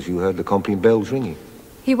stables as you heard the compline bells ringing.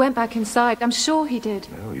 He went back inside. I'm sure he did.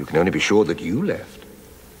 No, you can only be sure that you left.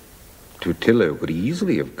 Tutillo could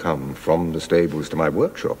easily have come from the stables to my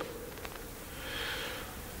workshop.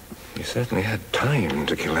 He certainly had time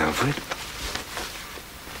to kill Alfred.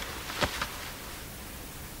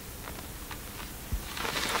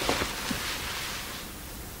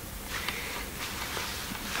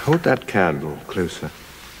 Hold that candle closer.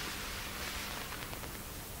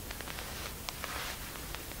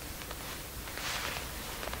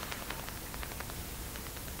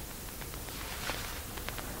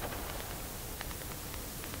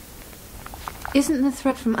 Isn't the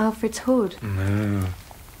thread from Alfred's hood? No.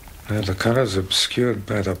 No, the colour's obscured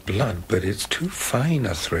by the blood, but it's too fine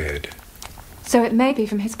a thread. So it may be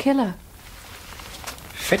from his killer.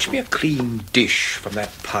 Fetch me a clean dish from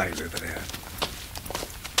that pile over there.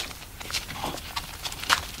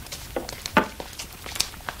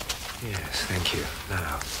 Yes, thank you.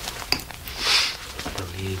 Now,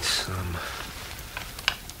 we'll need some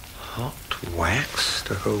hot wax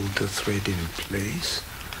to hold the thread in place.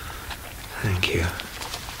 Thank you.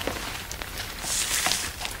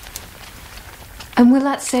 And will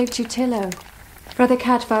that save Tutillo? Brother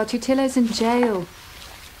Cadfael, Tutillo's in jail.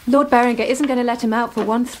 Lord Berenger isn't going to let him out for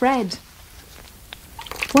one thread.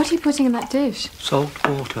 What are you putting in that dish? Salt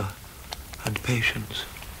water and patience.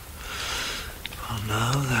 For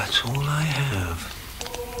now, that's all I have.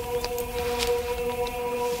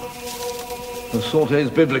 The Sortes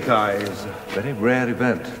Biblicae is a very rare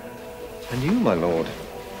event. And you, my lord,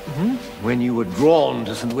 when you were drawn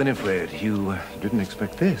to St. Winifred, you didn't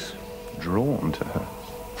expect this. Drawn to her.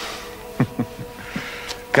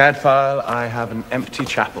 Cadfael, I have an empty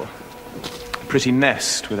chapel. A pretty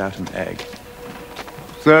nest without an egg.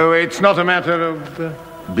 So it's not a matter of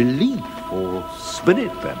belief or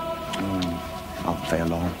spirit, then? I'll play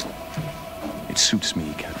along. It suits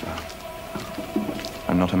me, Cadfael.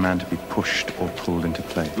 I'm not a man to be pushed or pulled into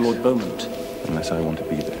place. Lord Beaumont. Unless I want to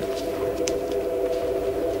be there.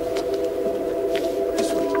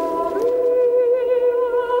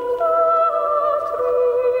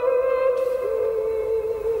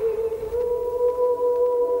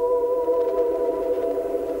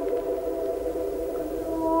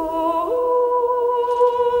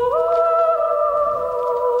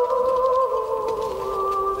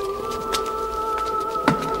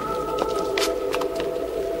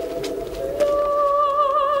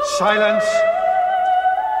 Silence.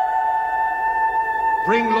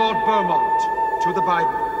 Bring Lord Beaumont to the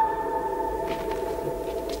Bible.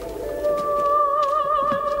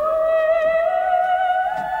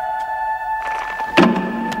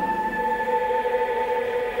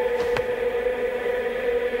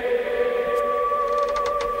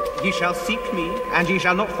 Ye shall seek me, and ye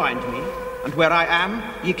shall not find me, and where I am,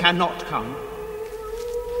 ye cannot come.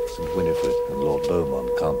 St. Winifred and Lord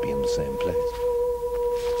Beaumont can't be in the same place.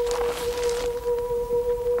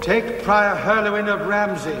 Take Prior Herluin of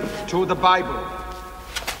Ramsey to the Bible.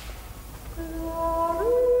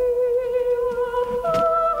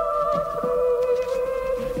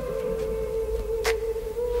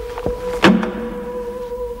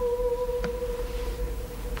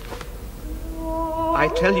 I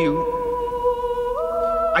tell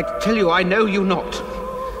you, I know you not.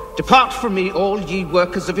 Depart from me, all ye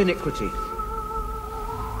workers of iniquity.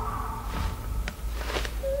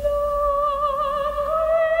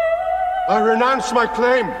 I renounce my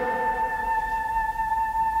claim.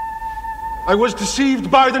 I was deceived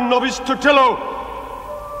by the novice Totillo.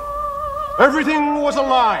 Everything was a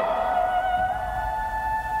lie.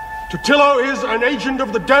 Totillo is an agent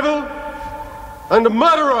of the devil and a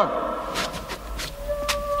murderer.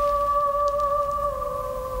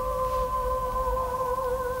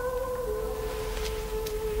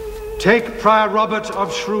 Take Prior Robert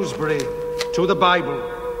of Shrewsbury to the Bible.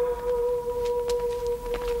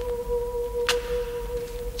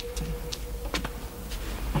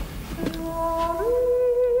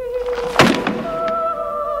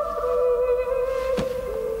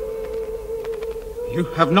 You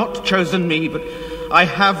have not chosen me, but I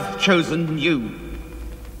have chosen you.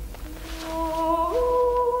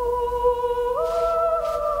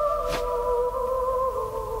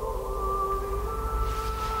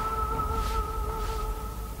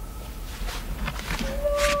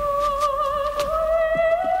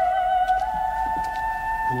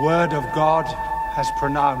 The word of God has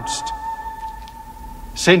pronounced.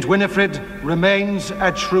 Saint Winifred remains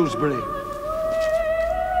at Shrewsbury.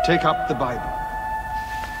 Take up the Bible.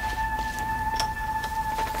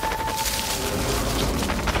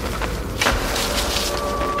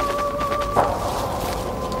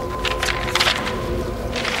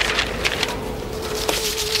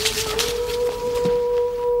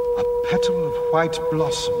 A petal of white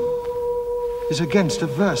blossom is against a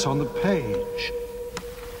verse on the page.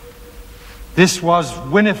 This was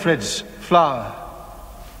Winifred's flower.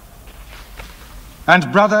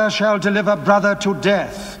 And brother shall deliver brother to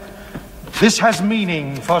death. This has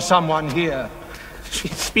meaning for someone here. She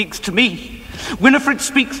speaks to me. Winifred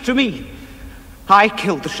speaks to me. I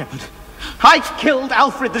killed the shepherd. I killed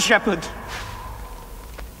Alfred the shepherd.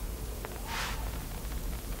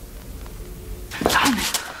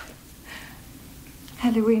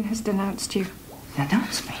 Herluin has denounced you.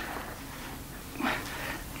 Denounced me?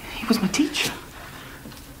 He was my teacher.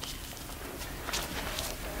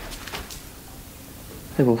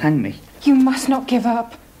 They will hang me. You must not give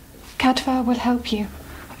up. Cadfael will help you.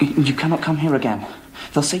 You cannot come here again.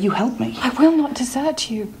 They'll say you helped me. I will not desert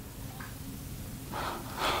you.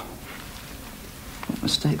 What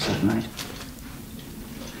mistakes I've made.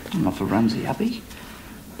 I'm not for Ramsey Abbey.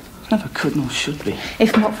 Never could nor should be.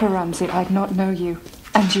 If not for Ramsey, I'd not know you.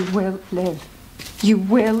 And you will live. You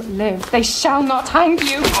will live. They shall not hang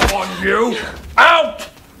you. Come on, you! Out!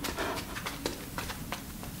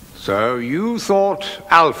 So you thought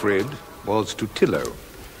Alfred was Totillo?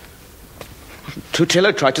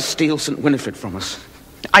 Totillo tried to steal St. Winifred from us.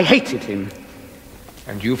 I hated him.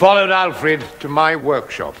 And you followed Alfred to my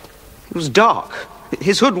workshop? It was dark.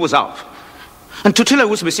 His hood was up. And Totillo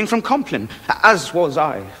was missing from Compline, as was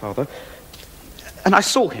I, Father. And I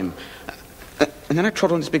saw him. And then I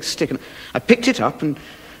trod on his big stick, and I picked it up and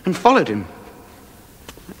followed him.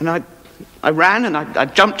 And I ran, and I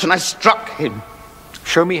jumped, and I struck him.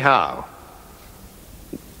 Show me how.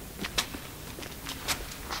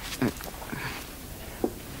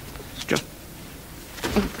 It's just...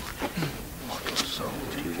 What soul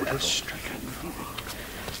you would have stricken?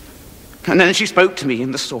 And then she spoke to me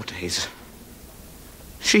in the sorties.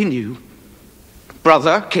 She knew.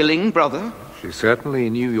 Brother killing brother. She certainly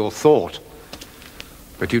knew your thought.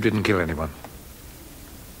 But you didn't kill anyone.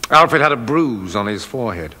 Alfred had a bruise on his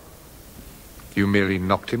forehead. You merely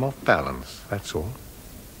knocked him off balance, that's all.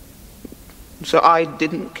 So I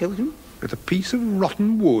didn't kill him? With a piece of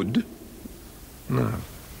rotten wood? No.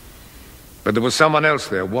 But there was someone else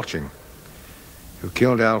there watching, who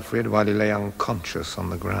killed Alfred while he lay unconscious on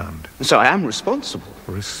the ground. So I am responsible.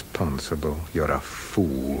 Responsible? You're a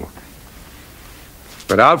fool.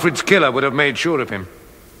 But Alfred's killer would have made sure of him,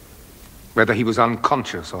 whether he was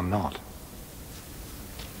unconscious or not.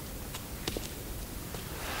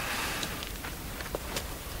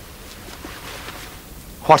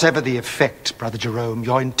 Whatever the effect, Brother Jerome,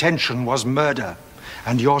 your intention was murder,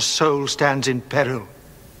 and your soul stands in peril.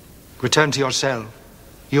 Return to your cell.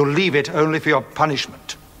 You'll leave it only for your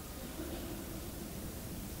punishment.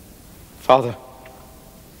 Father.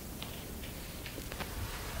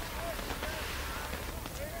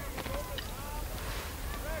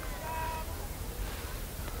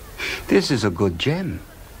 This is a good gem.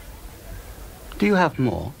 Do you have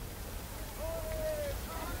more?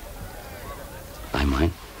 I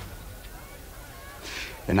might.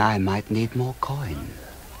 Then I might need more coin.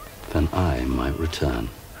 Then I might return.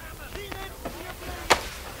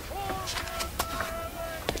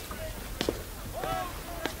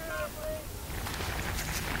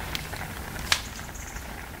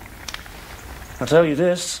 I'll tell you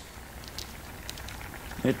this.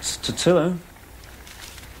 It's Totilo.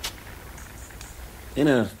 In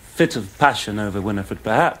a fit of passion over Winifred,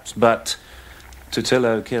 perhaps, but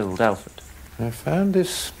Totilo killed Alfred. I found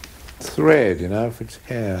this thread in Alfred's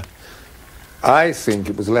hair. I think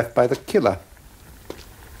it was left by the killer.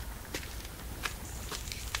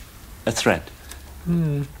 A thread?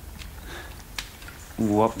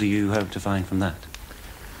 What do you hope to find from that?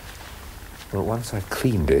 Well, once I've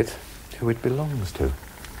cleaned it, who it belongs to.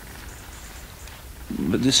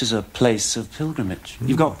 But this is a place of pilgrimage.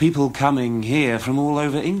 You've got people coming here from all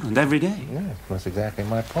over England every day. Yeah, that's exactly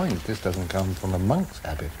my point. This doesn't come from a monk's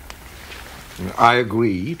habit. I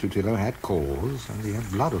agree, Totilo had cause, and he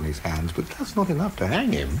had blood on his hands, but that's not enough to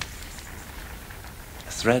hang him.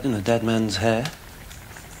 A thread in a dead man's hair?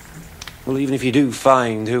 Well, even if you do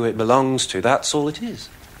find who it belongs to, that's all it is.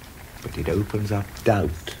 But it opens up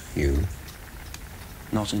doubt, Hugh.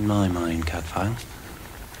 Not in my mind, Cadfael.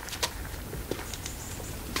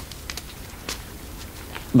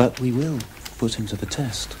 But we will put him to the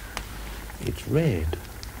test. It's red.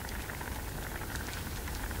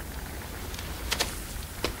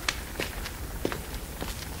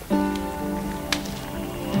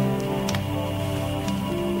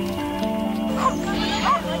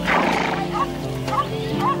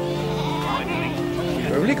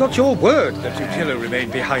 You only got your word that Totilo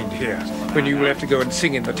remained behind here when you left to go and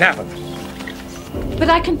sing in the tavern. But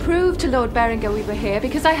I can prove to Lord Berenger we were here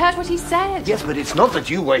because I heard what he said. Yes, but it's not that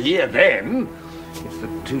you were here then. It's that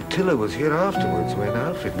Totilo was here afterwards when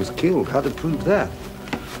Alfred was killed. How to prove that?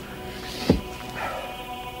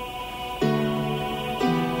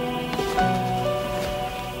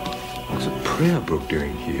 What's a prayer book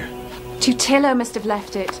doing here? Totilo must have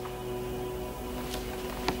left it.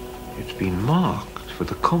 It's been marked for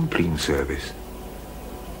the Compline service.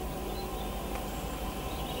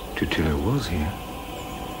 Totilo was here.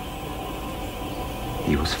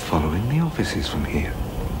 He was following the offices from here.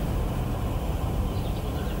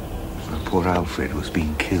 So poor Alfred was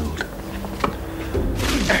being killed.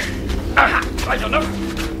 I don't know.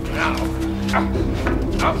 Now.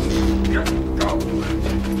 Go.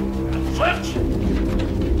 Switch.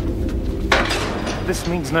 This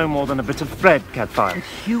means no more than a bit of thread, Cadfael.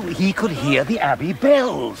 Hugh, he could hear the Abbey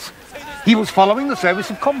bells. He was following the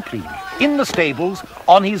service of Compline, in the stables,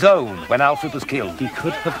 on his own, when Alfred was killed. He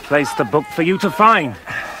could have placed the book for you to find.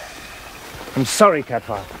 I'm sorry,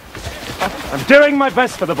 Cadfael. I'm doing my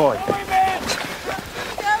best for the boy.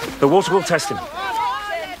 The water will test him.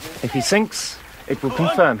 If he sinks, it will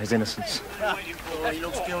confirm his innocence. He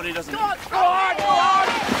looks guilty, doesn't he?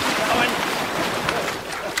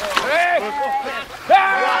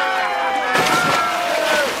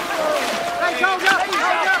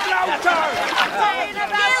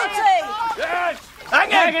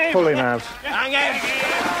 Pull him out. Hang him!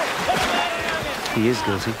 He is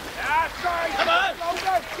guilty.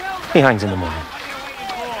 He hangs in the morning.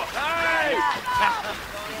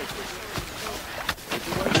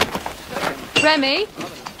 Remy?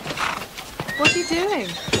 What are you doing?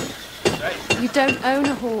 You don't own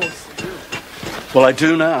a horse. Well, I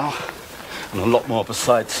do now. And a lot more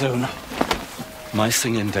besides soon. My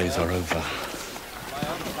singing days are over.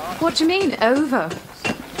 What do you mean, over?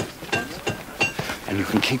 And you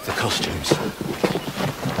can keep the costumes.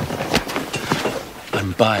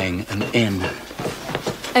 I'm buying an inn.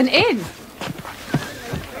 An inn?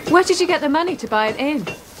 Where did you get the money to buy an inn?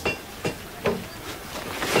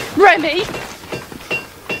 Remy!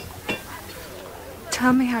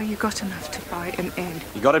 Tell me how you got enough to buy an inn.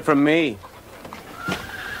 You got it from me.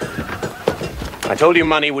 I told you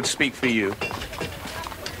money would speak for you.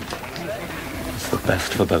 It's the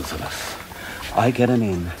best for both of us. I get an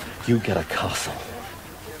inn, you get a castle.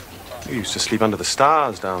 You used to sleep under the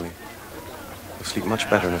stars, darling. You'll sleep much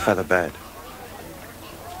better in a feather bed.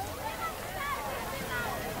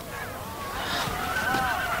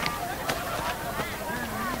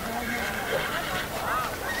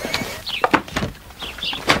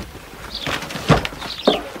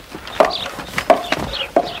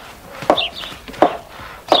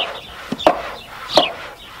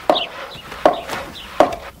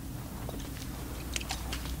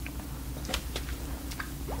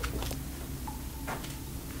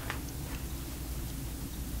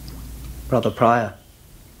 Brother Prior,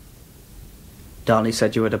 Darnley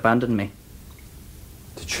said you had abandoned me.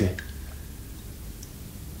 Did she?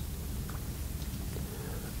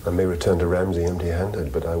 I may return to Ramsey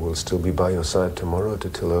empty-handed, but I will still be by your side tomorrow,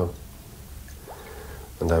 Totillo.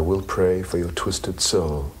 And I will pray for your twisted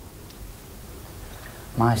soul.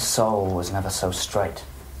 My soul was never so straight.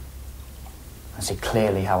 I see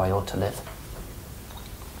clearly how I ought to live.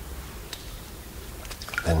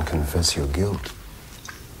 Then confess your guilt.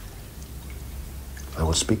 I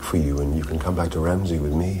will speak for you, and you can come back to Ramsey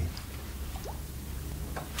with me.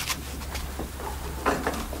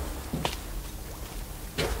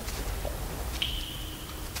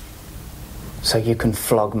 So you can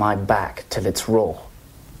flog my back till it's raw.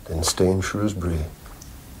 Then stay in Shrewsbury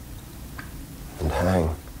and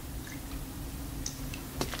hang.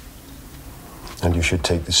 And you should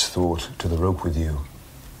take this thought to the rope with you.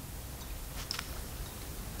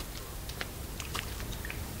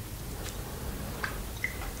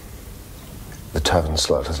 The tavern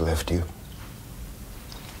slut has left you.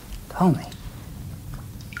 Tell me.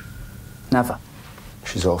 Never.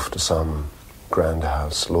 She's off to some grand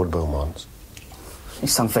house, Lord Beaumont's. You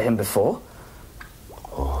sung for him before?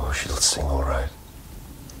 Oh, she'll sing all right.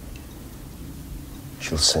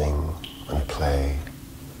 She'll sing and play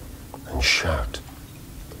and shout.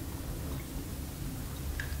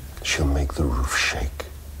 She'll make the roof shake.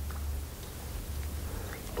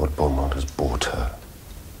 Lord Beaumont has bought her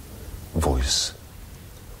voice,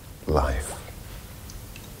 life,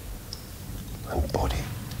 and body.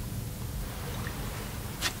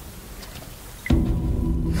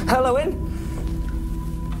 Halloween?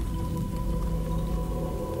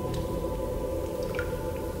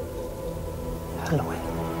 Halloween.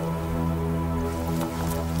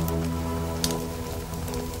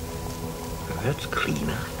 That's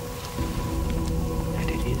cleaner. And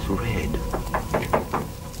it is red.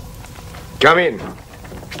 Come in.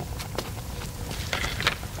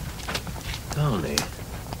 Darnley.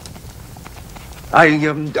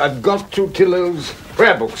 I've got Totillo's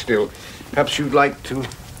prayer book still. Perhaps you'd like to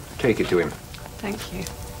take it to him. Thank you.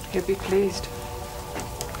 He'll be pleased.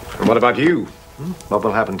 And what about you? What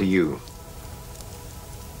will happen to you?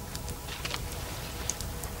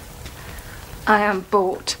 I am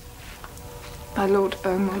bought by Lord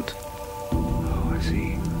Beaumont. Oh, I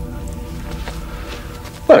see.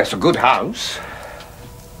 Well, it's a good house.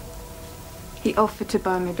 He offered to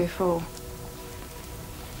buy me before.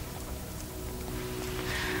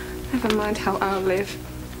 Never mind how I'll live.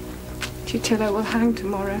 Totillo will hang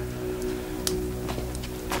tomorrow.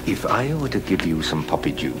 If I were to give you some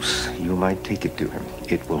poppy juice, you might take it to him.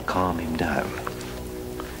 It will calm him down.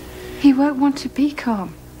 He won't want to be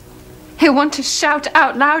calm. He'll want to shout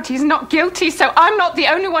out loud he's not guilty, so I'm not the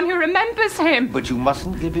only one who remembers him. But you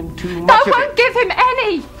mustn't give him too much I won't give him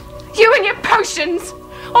any! You and your potions!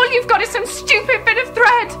 All you've got is some stupid bit of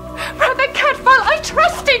thread! Brother Cadfael, I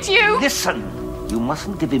trusted you! Listen! You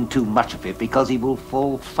mustn't give him too much of it because he will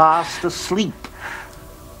fall fast asleep.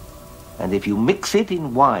 And if you mix it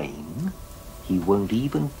in wine, he won't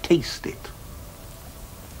even taste it.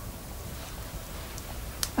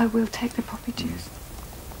 I will take the poppy juice.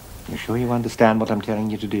 You sure you understand what I'm telling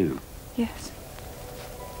you to do? Yes.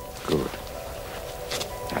 Good.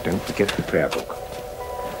 Now, don't forget the prayer book.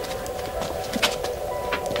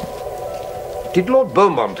 Did Lord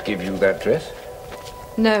Beaumont give you that dress?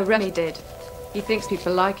 No, Remy did. He thinks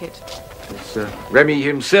people like it. Does Remy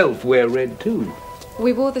himself wear red too?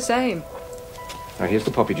 We wore the same. Now, here's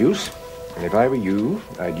the poppy juice. And if I were you,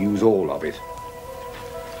 I'd use all of it.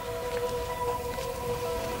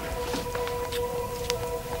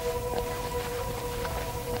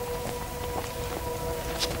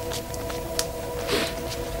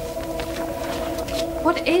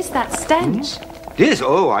 is that stench? Yes,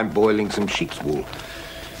 oh, I'm boiling some sheep's wool.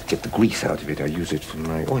 Get the grease out of it. I use it for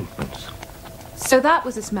my ointments. So that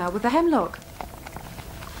was the smell with the hemlock.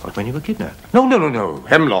 Like when you were kidnapped? No.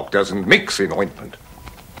 Hemlock doesn't mix in ointment.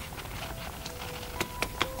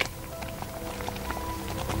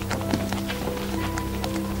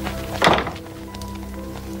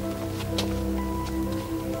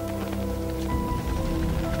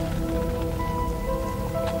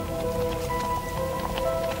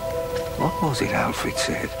 What was it Alfred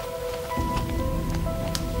said?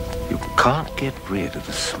 You can't get rid of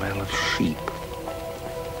the smell of sheep.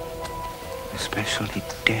 Especially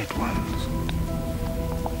dead ones.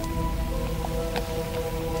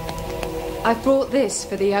 I've brought this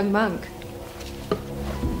for the young monk.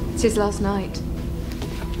 It's his last night.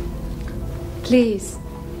 Please,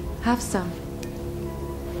 have some.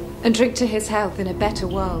 And drink to his health in a better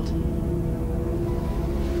world.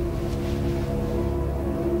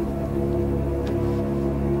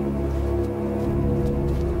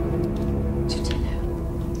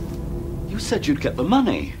 You said you'd get the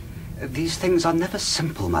money. These things are never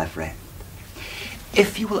simple, my friend.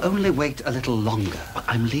 If you will only wait a little longer.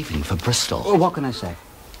 I'm leaving for Bristol. Well, what can I say?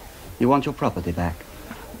 You want your property back?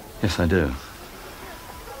 Yes, I do.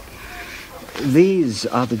 These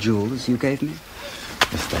are the jewels you gave me?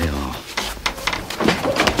 Yes, they are.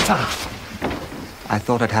 I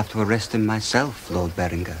thought I'd have to arrest him myself, Lord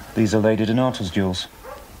Berenger. These are Lady Donata's jewels.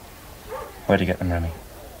 Where'd you get them, Remy?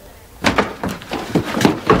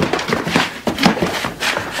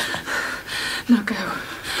 Now go.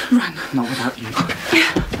 Run. Not without you.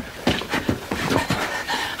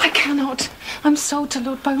 I cannot. I'm sold to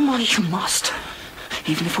Lord Beaumont. You must.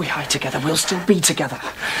 Even if we hide together, we'll still be together.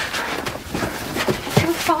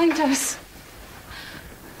 He'll find us.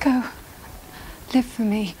 Go. Live for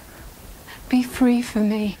me. Be free for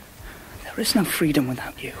me. There is no freedom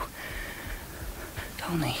without you.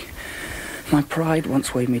 Darnley, my pride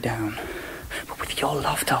once weighed me down. But with your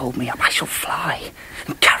love to hold me up, I shall fly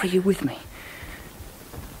and carry you with me.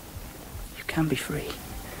 You can be free.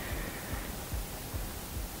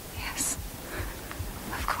 Yes.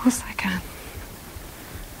 Of course I can.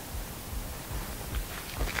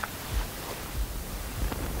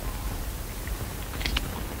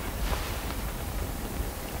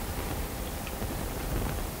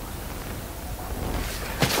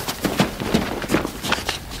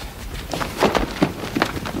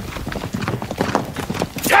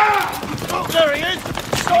 There he is!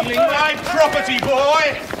 Stealing my property,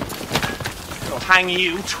 boy! I'll hang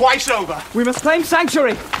you twice over. We must claim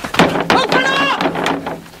sanctuary. Open up!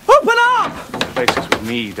 Open up! The place is with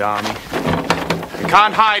me, Darnley. You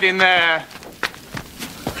can't hide in there.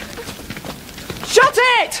 Shut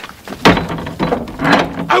it!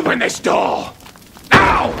 Open this door!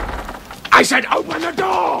 Now! I said open the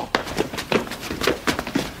door!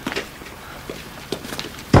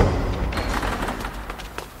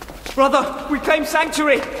 Brother, we claim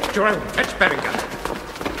sanctuary. Jerome, fetch Berenger.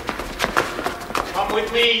 Come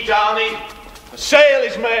with me, Darnley. The sale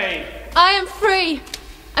is made. I am free,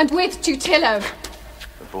 and with Tutillo.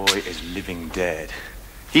 The boy is living dead.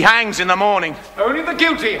 He hangs in the morning. Only the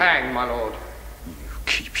guilty hang, my lord. You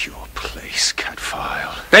keep your place,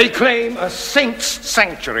 Cadfael. They claim a saint's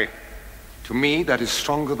sanctuary. To me, that is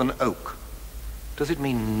stronger than oak. Does it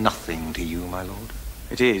mean nothing to you, my lord?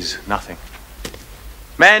 It is nothing.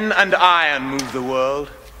 Men and iron move the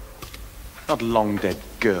world, not long-dead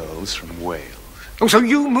girls from Wales. Oh, so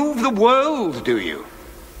you move the world, do you?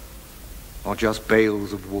 Or just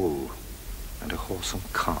bales of wool and a horse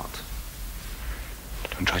and cart?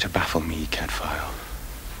 Don't try to baffle me, Cadfael.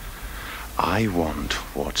 I want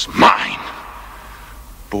what's mine,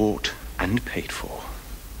 bought and paid for.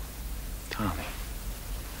 Darnley,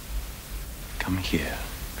 come here.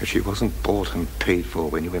 But she wasn't bought and paid for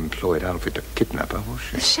when you employed Alfred to kidnap her, was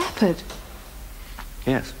she? The shepherd.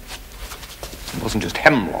 Yes. It wasn't just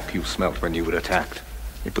hemlock you smelt when you were attacked.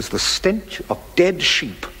 It was the stench of dead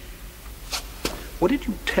sheep. What did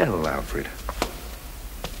you tell Alfred?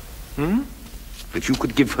 That you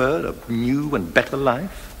could give her a new and better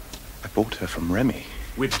life? I bought her from Remy.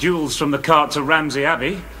 With jewels from the cart to Ramsey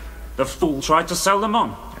Abbey, the fool tried to sell them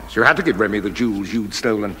on. Yes, you had to give Remy the jewels you'd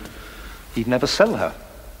stolen. He'd never sell her.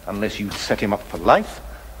 Unless you'd set him up for life.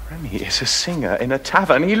 Remy is a singer in a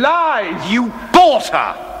tavern. He lies! You bought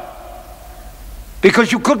her!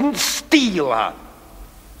 Because you couldn't steal her.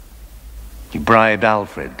 You bribed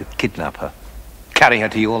Alfred to kidnap her, carry her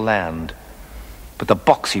to your land. But the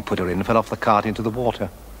box he put her in fell off the cart into the water.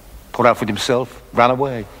 Poor Alfred himself ran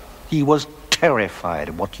away. He was terrified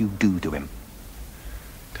of what you do to him.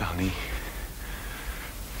 Darnley,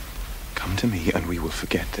 Come to me and we will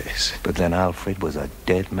forget this. But then Alfred was a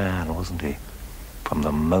dead man, wasn't he? From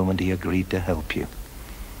the moment he agreed to help you.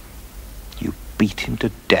 You beat him to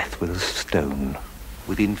death with a stone,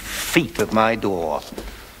 within feet of my door,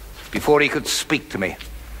 before he could speak to me.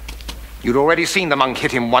 You'd already seen the monk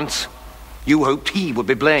hit him once. You hoped he would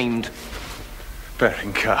be blamed.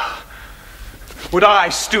 Berengar, would I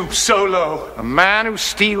stoop so low? A man who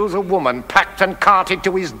steals a woman packed and carted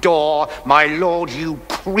to his door, my lord, you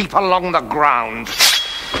creep along the ground.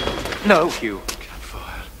 No, Hugh.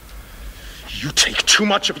 Cadfael, you take too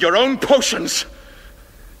much of your own potions.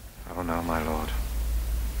 Oh, no, my lord.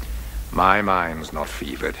 My mind's not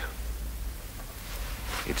fevered.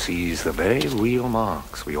 It sees the very real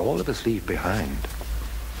marks we all of us leave behind.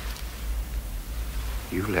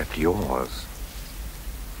 You left yours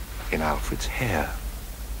in Alfred's hair.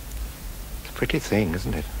 It's a pretty thing,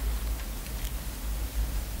 isn't it?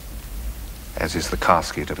 As is the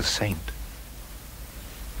casket of a saint,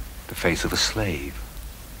 the face of a slave,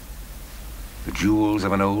 the jewels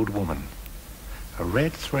of an old woman, a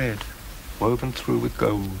red thread woven through with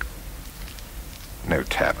gold. No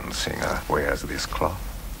tavern singer wears this cloth,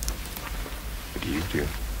 but you do.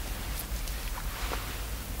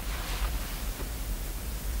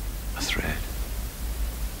 A thread.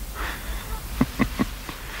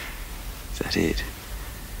 Is that it?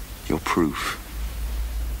 Your proof?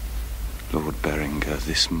 Lord Berengar,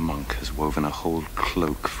 this monk has woven a whole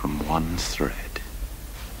cloak from one thread.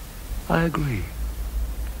 I agree.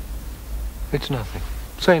 It's nothing.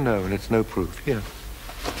 Say no, and it's no proof. Here.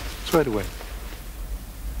 Throw it away.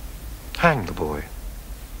 Hang the boy.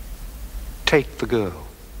 Take the girl.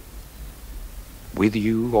 With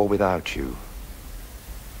you or without you,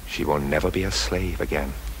 she will never be a slave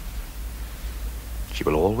again. She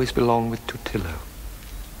will always belong with Tutillo.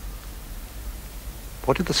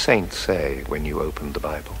 What did the saints say when you opened the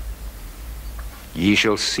Bible? Ye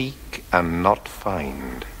shall seek and not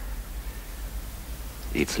find.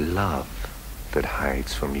 It's love that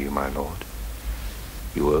hides from you, my lord.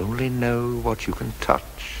 You only know what you can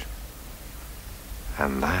touch.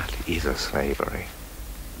 And that is a slavery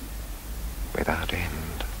without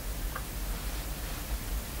end.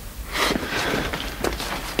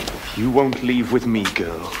 You won't leave with me,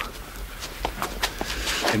 girl.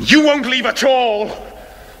 And you won't leave at all!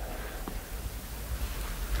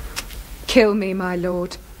 Kill me, my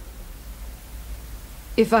lord.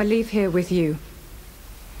 If I leave here with you,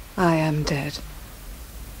 I am dead.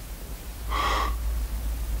 A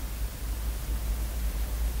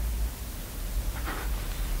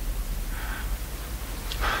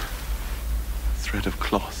thread of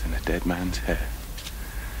cloth in a dead man's hair.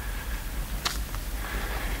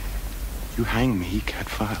 You hang me,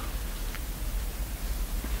 Cadfael.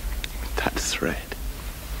 With that thread.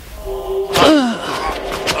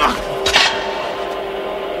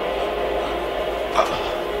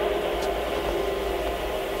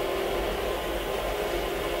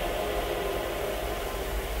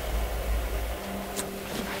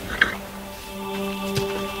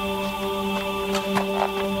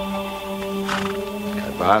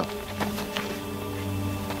 Cadfael,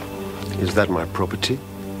 is that my property?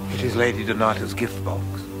 It is Lady Donata's gift box.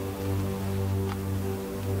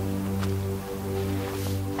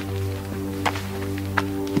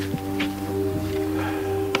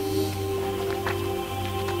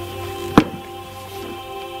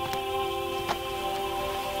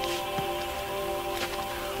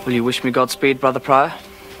 Will you wish me Godspeed, Brother Prior?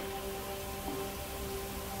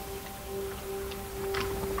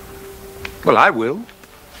 Well, I will.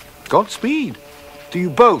 Godspeed to you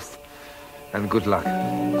both, and good luck.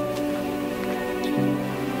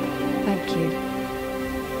 Thank you.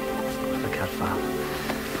 Brother Cadfael.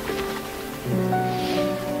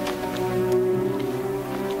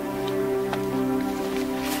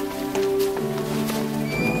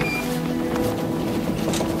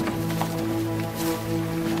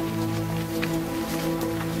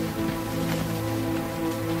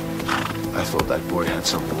 I thought that boy had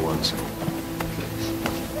something once,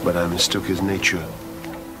 but I mistook his nature.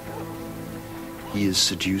 He is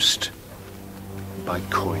seduced by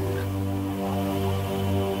coin.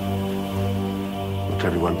 Not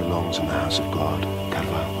everyone belongs in the house of God,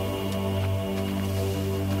 Cadfael.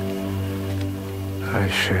 I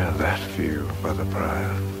share that view, Brother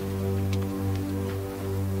Prior.